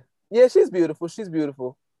 Yeah. Yeah, she's beautiful. She's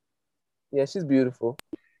beautiful. Yeah, she's beautiful.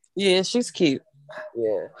 Yeah, she's cute.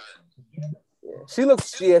 Yeah. She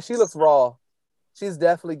looks raw. She's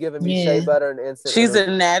definitely giving me shea butter and incense. She's a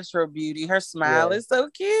natural beauty. Her smile is so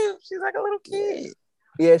cute. She's like a little kid.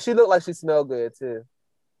 Yeah, she looked like she smelled good too.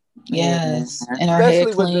 Yes. And her hair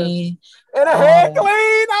clean. And her hair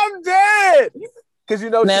clean. I'm dead. Because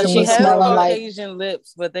now she has Caucasian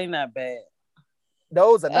lips, but they not bad.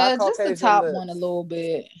 Those are not Caucasian just the top lips. one a little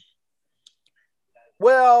bit.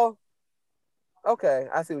 Well, okay,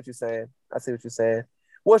 I see what you're saying.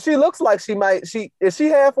 Well, she looks like she might. Is she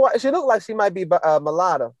half white? She looks like she might be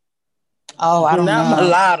mulatto. Oh, I don't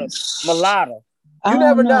know. Mulatto. You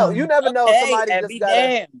never know. You never know if somebody just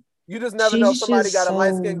got. You just never know if somebody got a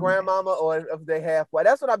light skinned grandmama or if they half white.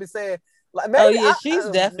 That's what I be saying. Like, maybe she's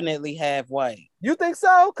definitely half white. You think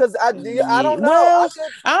so? Because I don't know. Well,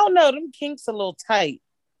 I don't know. Them kinks a little tight.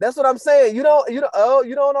 That's what I'm saying. You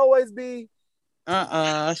don't always be.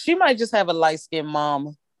 She might just have a light skinned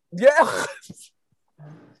mama. Yeah.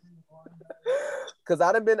 Cause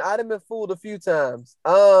I done been fooled a few times.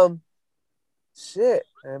 Shit.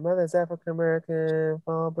 Her mother's African American.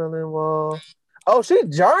 Fall Berlin Wall. Oh, she's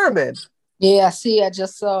German. Yeah, I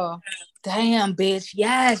just saw. Damn, bitch.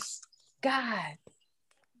 Yes. God.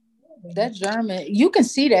 That German. You can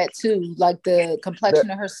see that too. Like the complexion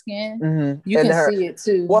of her skin. Mm-hmm. You can see it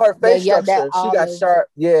too. Well, her face structure. She got sharp.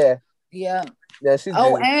 Yeah. Yeah. Yeah, she's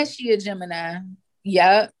and she a Gemini.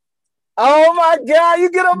 Yeah. Oh my God,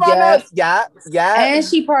 you get on my nerves. Yeah. And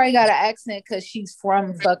she probably got an accent because she's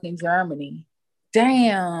from fucking Germany.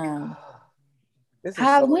 Damn.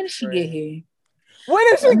 When did she get here? When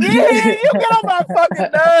did she get here? You get on my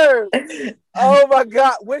fucking nerves. Oh my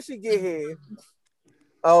God, when did she get here?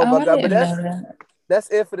 Oh my God, but that's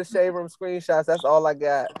it for the shade room screenshots. That's all I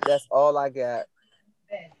got.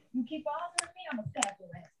 You keep bothering me, I'm gonna stab your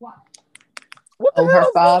ass. What?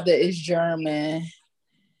 Her father is German.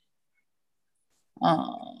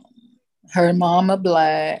 Her mama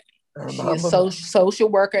black. She's a social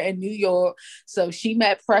worker in New York. So she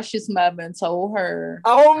met Precious mother and told her.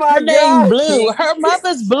 Oh my God. Name Blue. Her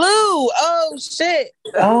mother's Blue. Oh shit.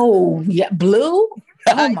 Oh yeah, Blue?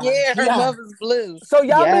 Yeah, her mother's Blue. So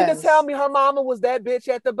y'all mean to tell me her mama was that bitch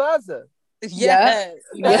at the buzzer? Yes.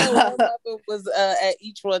 No, her mother was at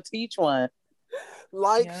each one teach one.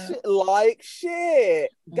 Like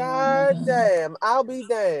shit. God damn. I'll be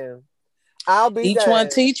damned. Each one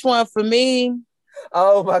teach one for me.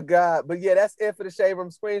 Oh my God. But yeah, that's it for the Shade Room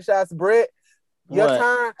screenshots. Britt, your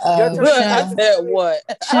turn. I said what?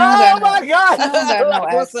 Oh my God. She don't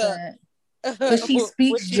got no accent. But she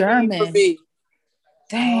speaks German.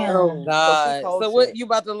 Damn. Oh God. So what, you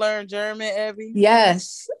about to learn German, Evie?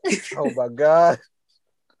 Yes. Oh my God.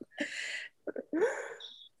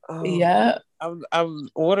 Oh. Yeah. I'm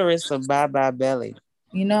ordering some bye belly.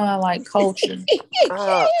 You know I like culture.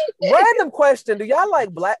 Random question: Do y'all like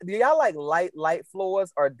light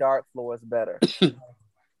floors or dark floors better?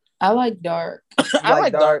 I like dark. I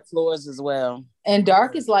like dark floors as well. And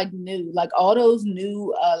dark is like new, like all those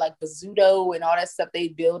new, like Bozzuto and all that stuff they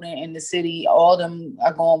building in the city. All of them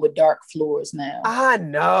are going with dark floors now. I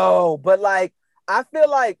know, but like I feel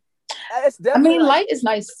like it's definitely. I mean, light is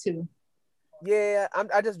nice too. Yeah,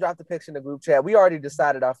 I just dropped a picture in the group chat. We already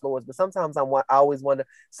decided our floors, but sometimes I always wonder.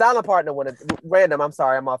 Silent partner wanted random. I'm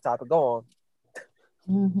sorry, I'm off topic. Go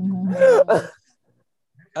on.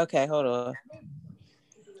 Okay, hold on.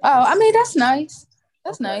 Oh, I mean that's nice.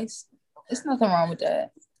 That's nice. There's nothing wrong with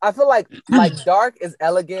that. I feel like dark is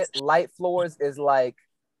elegant. Light floors is like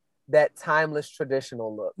that timeless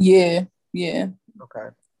traditional look. Yeah. Yeah. Okay.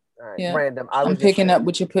 All right. Yeah. Random. I'm picking up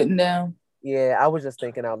what you're putting down. Yeah, I was just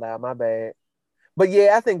thinking out loud. My bad. But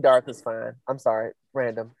yeah, I think dark is fine. I'm sorry.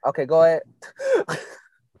 Random. Okay, go ahead.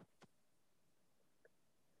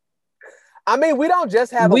 I mean, we don't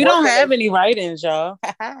just have we don't have any write-ins, y'all.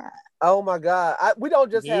 Oh my God. We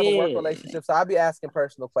don't just have a work relationship, so I'll be asking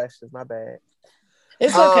personal questions. My bad.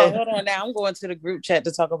 It's okay. Hold on now. I'm going to the group chat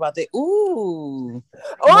to talk about the Ooh.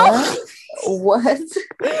 What?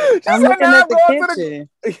 I'm looking at the kitchen.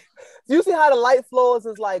 You see how the light floors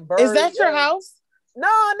is like birds? Is that your house? No,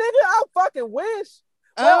 nigga, I fucking wish.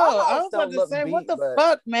 Well, I was about to say, what the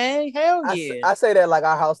fuck, man? Hell yeah. I say that like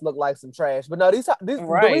our house look like some trash, but no, these right.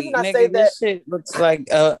 The reason I say that this shit looks like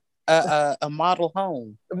a model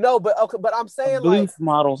home. No, but okay, but I'm saying like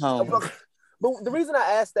model home. But the reason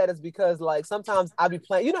I ask that is because like sometimes I be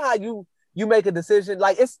playing. You know how you make a decision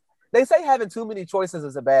like they say having too many choices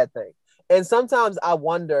is a bad thing. And sometimes I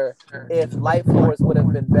wonder if light floors would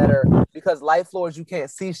have been better because light floors, you can't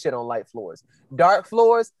see shit on light floors. Dark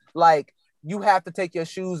floors, like you have to take your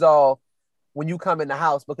shoes off when you come in the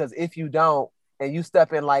house because if you don't and you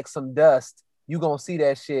step in like some dust, you gonna see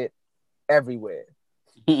that shit everywhere.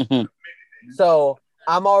 So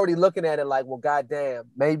I'm already looking at it like, well, goddamn,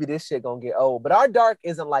 maybe this shit gonna get old. But our dark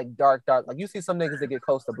isn't like dark. Like you see some niggas that get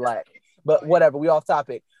close to black. But whatever, we off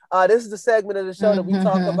topic. This is the segment of the show that we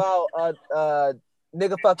talk about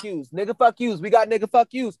nigga fuck yous. Nigga fuck yous. We got nigga fuck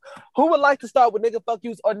yous. Who would like to start with nigga fuck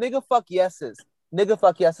yous or nigga fuck yeses? Nigga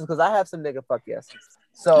fuck yeses, because I have some nigga fuck yeses.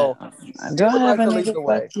 So do I have a nigga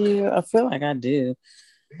fuck you? I feel like I do.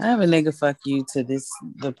 I have a nigga fuck you to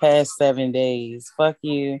the past 7 days. Fuck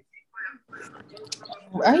you.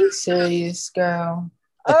 Are you serious, girl?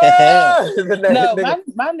 No,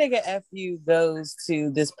 my nigga FU goes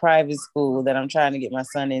to this private school that I'm trying to get my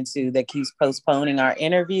son into that keeps postponing our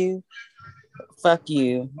interview. Fuck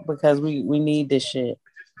you, because we need this shit.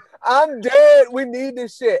 I'm dead. We need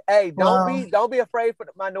this shit. Hey, don't be afraid for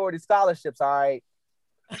the minority scholarships, all right?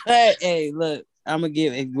 Hey, look, I'm gonna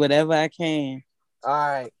give it whatever I can. All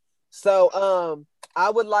right. So I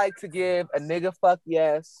would like to give a nigga fuck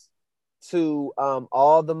yes to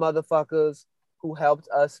all the motherfuckers who helped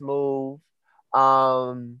us move.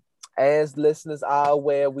 As listeners are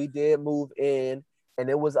aware, we did move in, and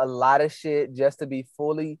it was a lot of shit just to be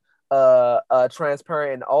fully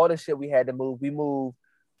transparent. And all the shit we had to move. We moved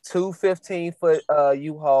 2 15-foot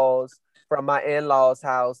U-Hauls from my in-laws'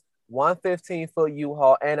 house, 1 15-foot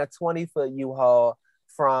U-Haul, and a 20-foot U-Haul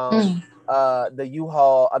from the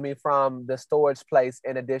U-Haul. I mean, from the storage place.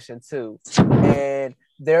 In addition to, and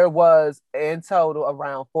there was in total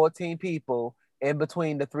around 14 people. In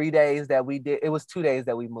between the 3 days that we did, it was 2 days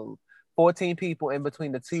that we moved. 14 people in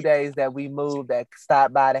between the 2 days that we moved that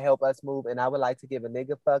stopped by to help us move. And I would like to give a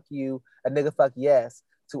nigga fuck you, a nigga fuck yes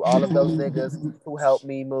to all of those niggas who helped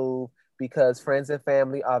me move because friends and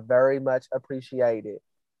family are very much appreciated.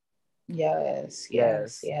 Yes.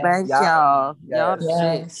 Thank y'all.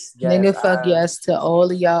 Yes. Nigga fuck yes to all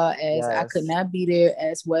of y'all as I could not be there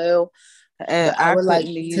as well. And I would like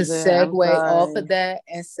to segue off of that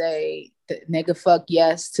and say nigga fuck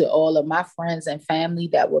yes to all of my friends and family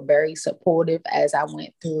that were very supportive as I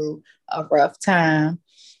went through a rough time.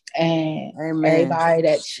 And everybody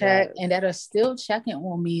that checked and that are still checking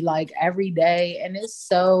on me like every day. And it's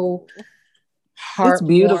so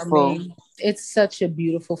heartwarming. It's such a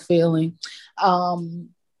beautiful feeling.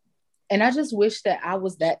 And I just wish that I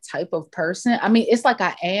was that type of person. I mean, it's like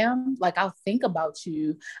I am. Like, I'll think about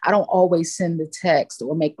you. I don't always send the text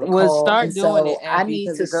or make the call. Start and doing so it, I Abby, need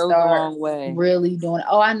to it goes start the wrong way. really doing it.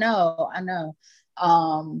 Oh, I know.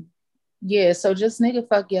 Yeah, so just nigga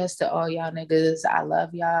fuck yes to all y'all niggas. I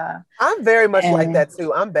love y'all. I'm very much like that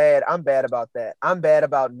too. I'm bad about that. I'm bad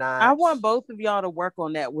about not. I want both of y'all to work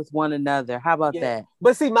on that with one another. How about that?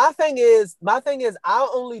 But see, my thing is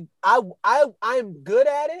I'm good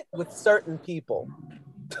at it with certain people.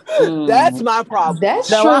 That's my problem. That's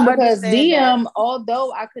true, because DM,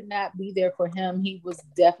 although I could not be there for him, he was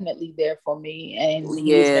definitely there for me, and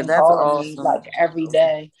he's been calling me like every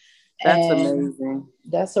day. That's amazing.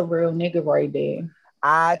 That's a real nigga right there.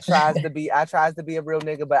 I tries to be a real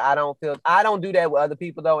nigga, but I don't do that with other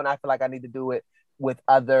people though, and I feel like I need to do it with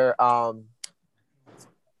other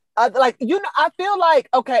like, you know, I feel like,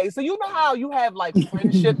 okay, so you know how you have like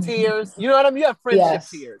friendship tiers, you know what I mean? You have friendship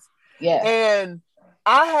tiers. Yeah. And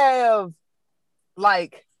I have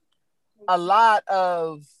like a lot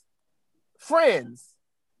of friends,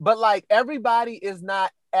 but like everybody is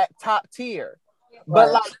not at top tier.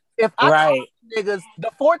 But like if I niggas,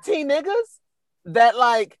 the 14 niggas that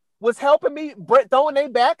like was helping me throwing their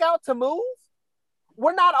back out to move,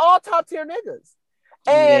 we're not all top tier niggas.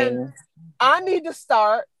 And I need to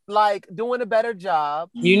start like doing a better job.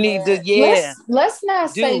 You need to, Let's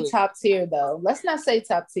not say top tier though. Let's not say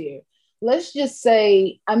top tier. Let's just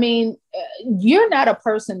say, I mean, you're not a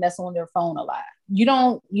person that's on their phone a lot. You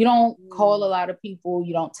don't call a lot of people.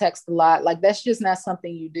 You don't text a lot. Like, that's just not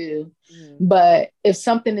something you do. But if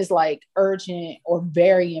something is like urgent or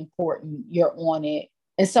very important, you're on it.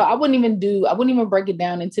 And so I wouldn't even break it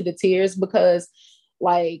down into the tiers, because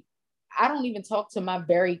like, I don't even talk to my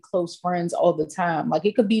very close friends all the time. Like,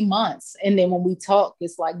 it could be months. And then when we talk,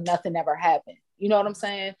 it's like nothing ever happened. You know what I'm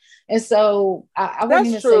saying? And so I wouldn't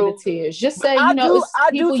even say the tears. Just say, it's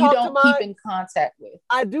people you don't keep in contact with.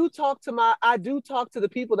 I do talk to the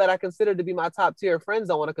people that I consider to be my top tier friends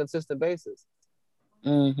on a consistent basis.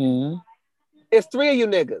 Mm-hmm. It's 3 of you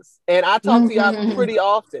niggas, and I talk to y'all pretty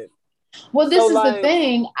often. Well, this is the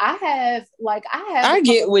thing. I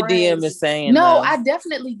get what DM is saying. No, I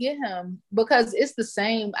definitely get him, because it's the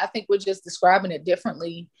same. I think we're just describing it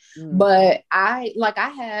differently. But I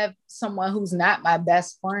have someone who's not my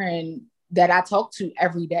best friend that I talk to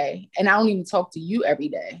every day, and I don't even talk to you every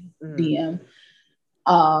day, DM.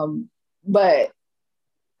 But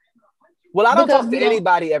I don't talk to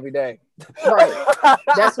anybody every day. Right.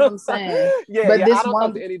 That's what I'm saying. But I don't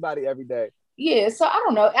talk to anybody every day. Yeah, so I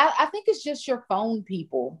don't know. I think it's just your phone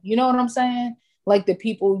people. You know what I'm saying? Like, the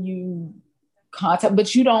people you contact,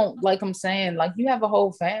 but you don't, like I'm saying, like, you have a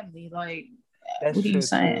whole family. Like, what are you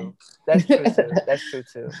saying? That's true too. That's true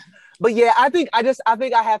too. But yeah, I think I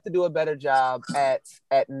have to do a better job at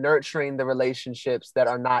nurturing the relationships that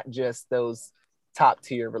are not just those top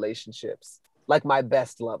tier relationships, like my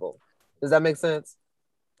best level. Does that make sense?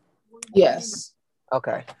 Yes.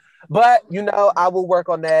 Okay. But, I will work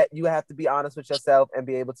on that. You have to be honest with yourself and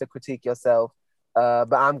be able to critique yourself.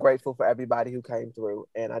 But I'm grateful for everybody who came through.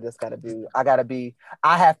 And I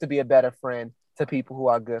have to be a better friend to people who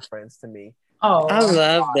are good friends to me. Oh, I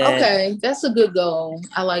love that. Okay, that's a good goal.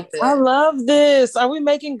 I like that. I love this. Are we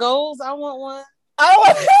making goals? I want one.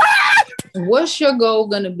 What's your goal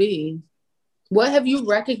going to be? What have you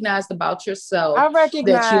recognized about yourself that you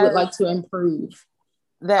would like to improve?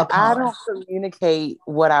 That I don't communicate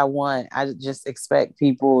what I want. I just expect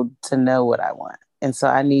people to know what I want. And so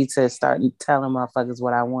I need to start telling motherfuckers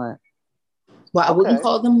what I want. Well, I wouldn't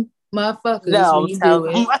call them motherfuckers when you do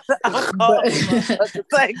it.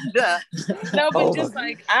 But just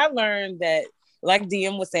like, I learned that, like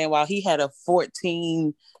DM was saying, while he had a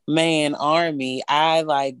 14-man army, I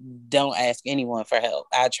like don't ask anyone for help.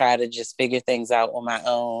 I try to just figure things out on my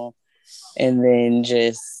own, and then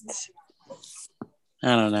just,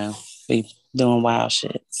 I don't know, be doing wild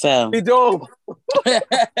shit. So be doing.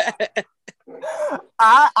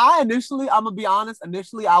 I initially, I'm gonna be honest.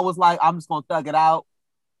 Initially, I was like, I'm just gonna thug it out.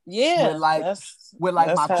 Yeah, with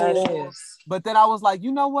my pool. But then I was like,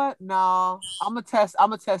 you know what? No, I'm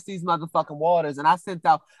gonna test these motherfucking waters. And I sent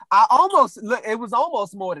out. It was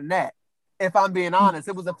almost more than that. If I'm being honest,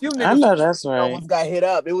 it was a few niggas. I know that's right. Got hit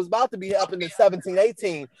up. It was about to be up in the 17,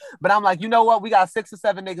 18. But I'm like, you know what? We got 6 or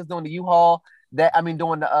 7 niggas doing the U-Haul. Doing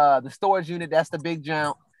the storage unit. That's the big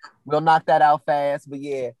jump. We'll knock that out fast. But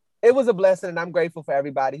yeah, it was a blessing, and I'm grateful for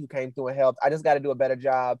everybody who came through and helped. I just got to do a better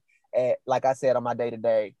job at, like I said, on my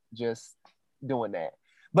day-to-day, just doing that.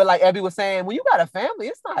 But like Abby was saying, when you got a family,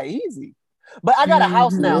 it's not easy. But I got a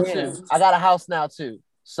house now too.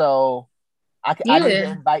 So I need to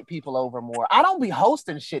invite people over more. I don't be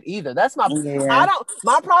hosting shit either. That's my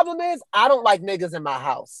my problem is I don't like niggas in my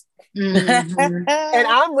house. And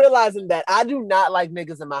I'm realizing that I do not like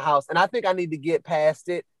niggas in my house, and I think I need to get past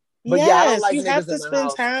it. But I don't like you niggas have to in my spend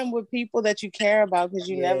house. time with people that you care about because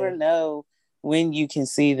you never know when you can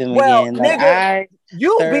see them well, again. Nigga,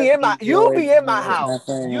 you be in my house. You be in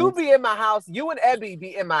my house. You and Ebby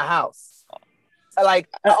be in my house. Like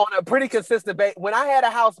on a pretty consistent basis. When I had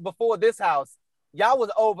a house before this house, y'all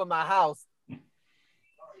was over my house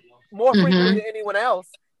more frequently than anyone else,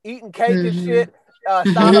 eating cake and shit.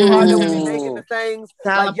 Silent partner would be making the things.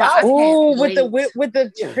 Like y'all, with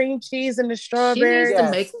the cream cheese and the strawberries. She needs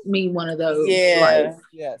to make me one of those. Yeah.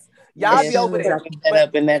 Yes. Y'all be over there.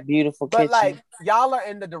 Up in that beautiful kitchen. But like y'all are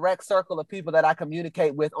in the direct circle of people that I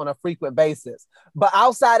communicate with on a frequent basis. But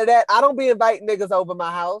outside of that, I don't be inviting niggas over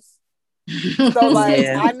my house. So like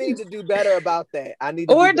I need to do better about that.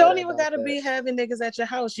 Or don't even gotta be having niggas at your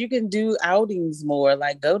house. You can do outings more,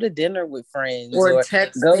 like go to dinner with friends or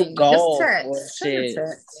text go golf or shit.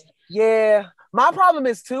 Yeah. My problem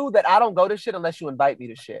is too that I don't go to shit unless you invite me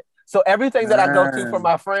to shit. So everything that I go to for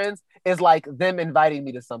my friends is like them inviting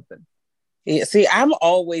me to something. Yeah, see, I'm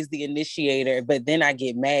always the initiator, but then I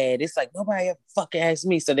get mad. It's like nobody ever fucking asked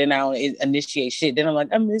me, so then I don't initiate shit. Then I'm like,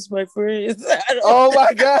 I miss my friends. Oh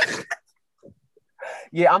my god.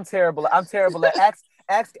 Yeah, I'm terrible. Ask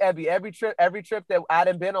Ebby. Every trip that I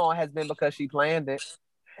done been on has been because she planned it.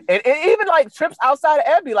 And even like trips outside of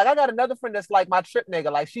Ebby. Like I got another friend that's like my trip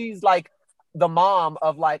nigga. Like she's like the mom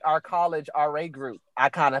of like our college RA group. I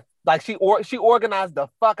kind of like she organized the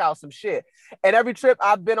fuck out some shit. And every trip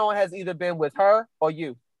I've been on has either been with her or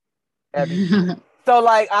you, Ebby. So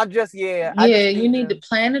like I'm just you need to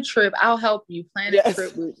plan a trip. I'll help you plan a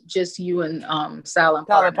trip with just you and silent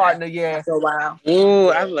partner. Yeah. For a while. Ooh,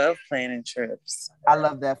 I love planning trips. I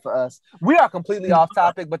love that for us. We are completely off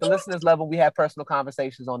topic, but the listeners love when we have personal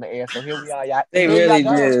conversations on the air. So here we are, y'all. They really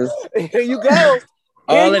do. Here you go.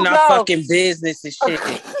 All in our fucking business and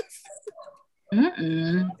shit.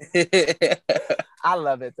 I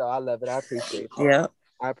love it though. I love it. I appreciate y'all. Yeah.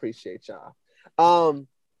 I appreciate y'all.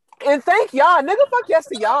 And thank y'all. Nigga, fuck yes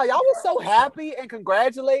to y'all. Y'all was so happy and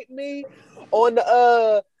congratulating me on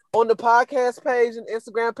the podcast page and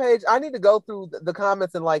Instagram page. I need to go through the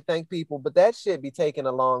comments and like thank people, but that shit be taking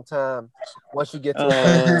a long time once you get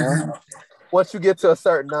to once you get to a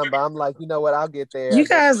certain number. I'm like, you know what? I'll get there. You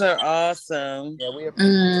guys are awesome. Yeah, we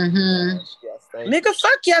appreciate it. Yes, nigga,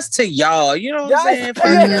 fuck yes to y'all. You know what I'm saying? Fuck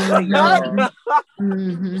yes to y'all.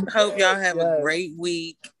 Hope y'all have a great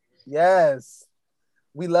week. Yes.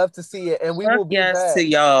 We love to see it, and we will be back. To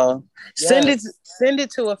y'all. Yes. Send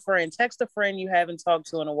it to a friend. Text a friend you haven't talked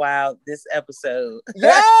to in a while. This episode.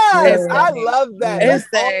 Yes, I love that. And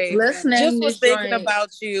say, just was thinking about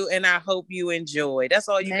you, and I hope you enjoy. That's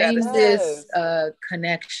all you got to say. This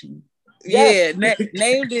connection. Yes. Yeah,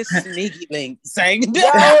 name this sneaky link.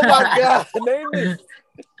 Oh my god, name this.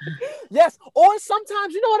 Yes, or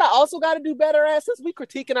sometimes, you know what I also got to do better at? Since we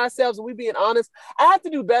critiquing ourselves and we being honest, I have to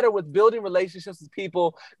do better with building relationships with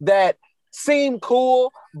people that seem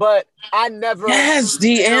cool, but I never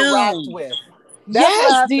interact with.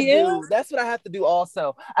 That's what I have to do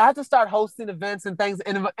also. I have to start hosting events and things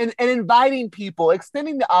and inviting people,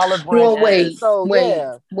 extending the olive branch. Well,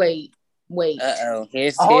 wait. Uh-oh. Here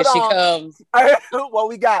she comes. What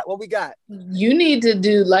we got? You need to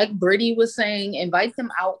do like Brittany was saying, invite them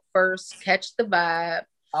out first, catch the vibe.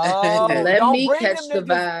 Let me catch the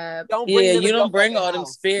vibe. You don't bring all them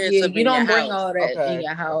spirits. Yeah, you don't bring all that in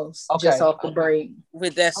your house just off the break.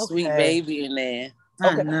 With that sweet baby in there.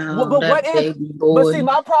 Okay. But see,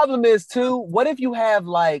 my problem is too, what if you have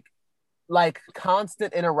like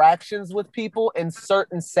constant interactions with people in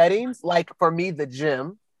certain settings, like for me, the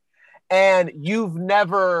gym, and you've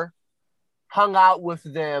never hung out with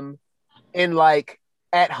them in like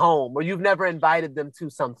at home, or you've never invited them to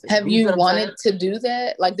something. Have you wanted to do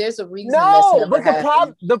that? Like there's a reason. No, but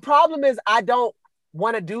the problem is I don't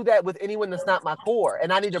want to do that with anyone that's not my core,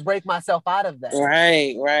 and I need to break myself out of that.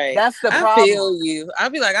 Right. That's the problem. I feel you. I'll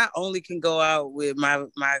be like, I only can go out with my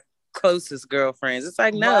closest girlfriends. It's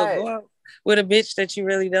like, no, go out with a bitch that you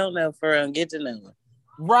really don't know for and get to know her.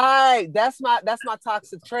 Right. That's my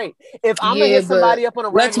toxic trait. If I'm gonna hit somebody up on a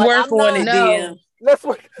let's work on it, DM. Let's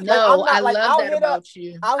work. No, I love that about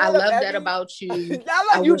you. I love that about you.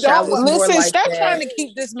 Listen, stop trying to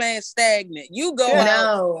keep this man stagnant. You go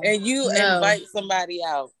out and you invite somebody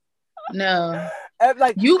out. No,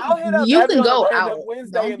 like you can go out.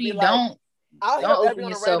 Don't open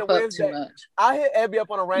yourself up too much. I'll hit Abby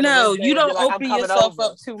up on a random Wednesday. No, you don't open yourself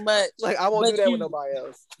up too much. Like I won't do that with nobody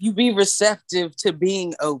else. You be receptive to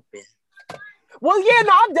being open. Well, yeah,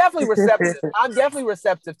 no, I'm definitely receptive. I'm definitely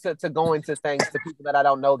receptive to going to things to people that I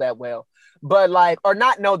don't know that well. But like, or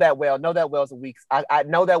not know that well. Know that well is a week. I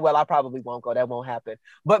know that well. I probably won't go. That won't happen.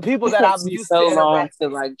 But people that I'm used so to long to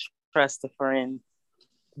like trust a friend.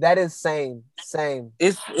 That is same.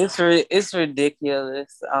 It's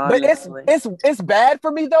ridiculous. Honestly. But it's bad for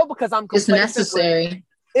me though because I'm complacent. It's necessary.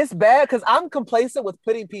 It's bad because I'm complacent with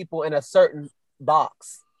putting people in a certain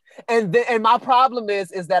box. And my problem is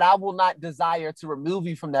that I will not desire to remove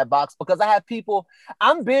you from that box because I have people.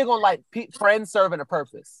 I'm big on like friends serving a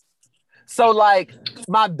purpose. So like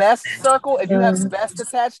my best circle, if you have best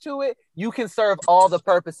attached to it, you can serve all the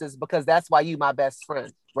purposes because that's why you my best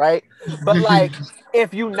friend, right? But like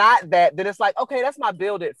if you not that, then it's like, okay, that's my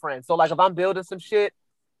build it friend. So like if I'm building some shit,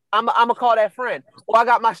 I'm gonna call that friend. Or I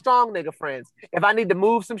got my strong nigga friends. If I need to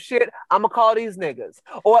move some shit, I'm gonna call these niggas.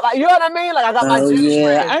 Or like, you know what I mean? Like I got my gym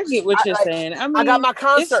friends. I get what you're saying. I mean, I got my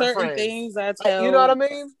concert certain friends. Things I tell. Like, you know what I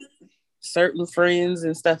mean? Certain friends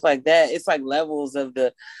and stuff like that. It's like levels of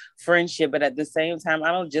the friendship, but at the same time,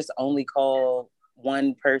 I don't just only call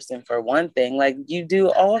one person for one thing. Like you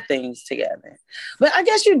do all things together. But I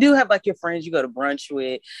guess you do have like your friends you go to brunch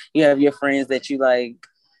with. You have your friends that you like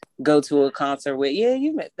go to a concert with. Yeah,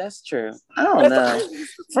 you met. That's true. I don't know.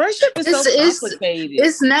 Friendship is so complicated.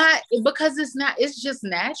 It's not because it's not. It's just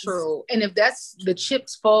natural. And if that's the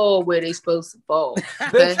chips fall where they supposed to fall,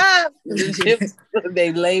 the chips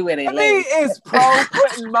they lay where they lay. Emmy is pro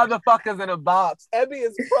putting motherfuckers in a box. Emmy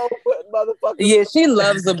is pro putting motherfuckers. Yeah, she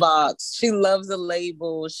loves a box. She loves a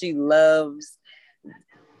label. She loves.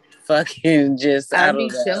 Fucking just I be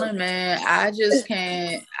chilling, man. I just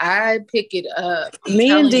can't. I pick it up.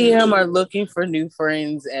 Me and DM are looking for new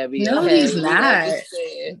friends, Abby. No, he's not.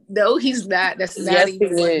 No, he's not. That's not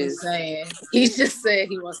even what he's saying. He's just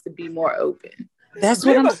saying he wants to be more open. That's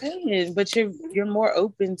what I'm saying. But you're more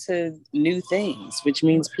open to new things, which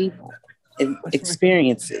means people and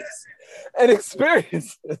experiences.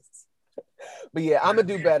 But yeah, I'm gonna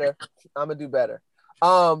do better.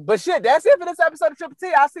 But shit, that's it for this episode of Triple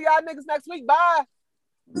T. I'll see y'all niggas next week. Bye.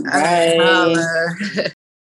 Bye.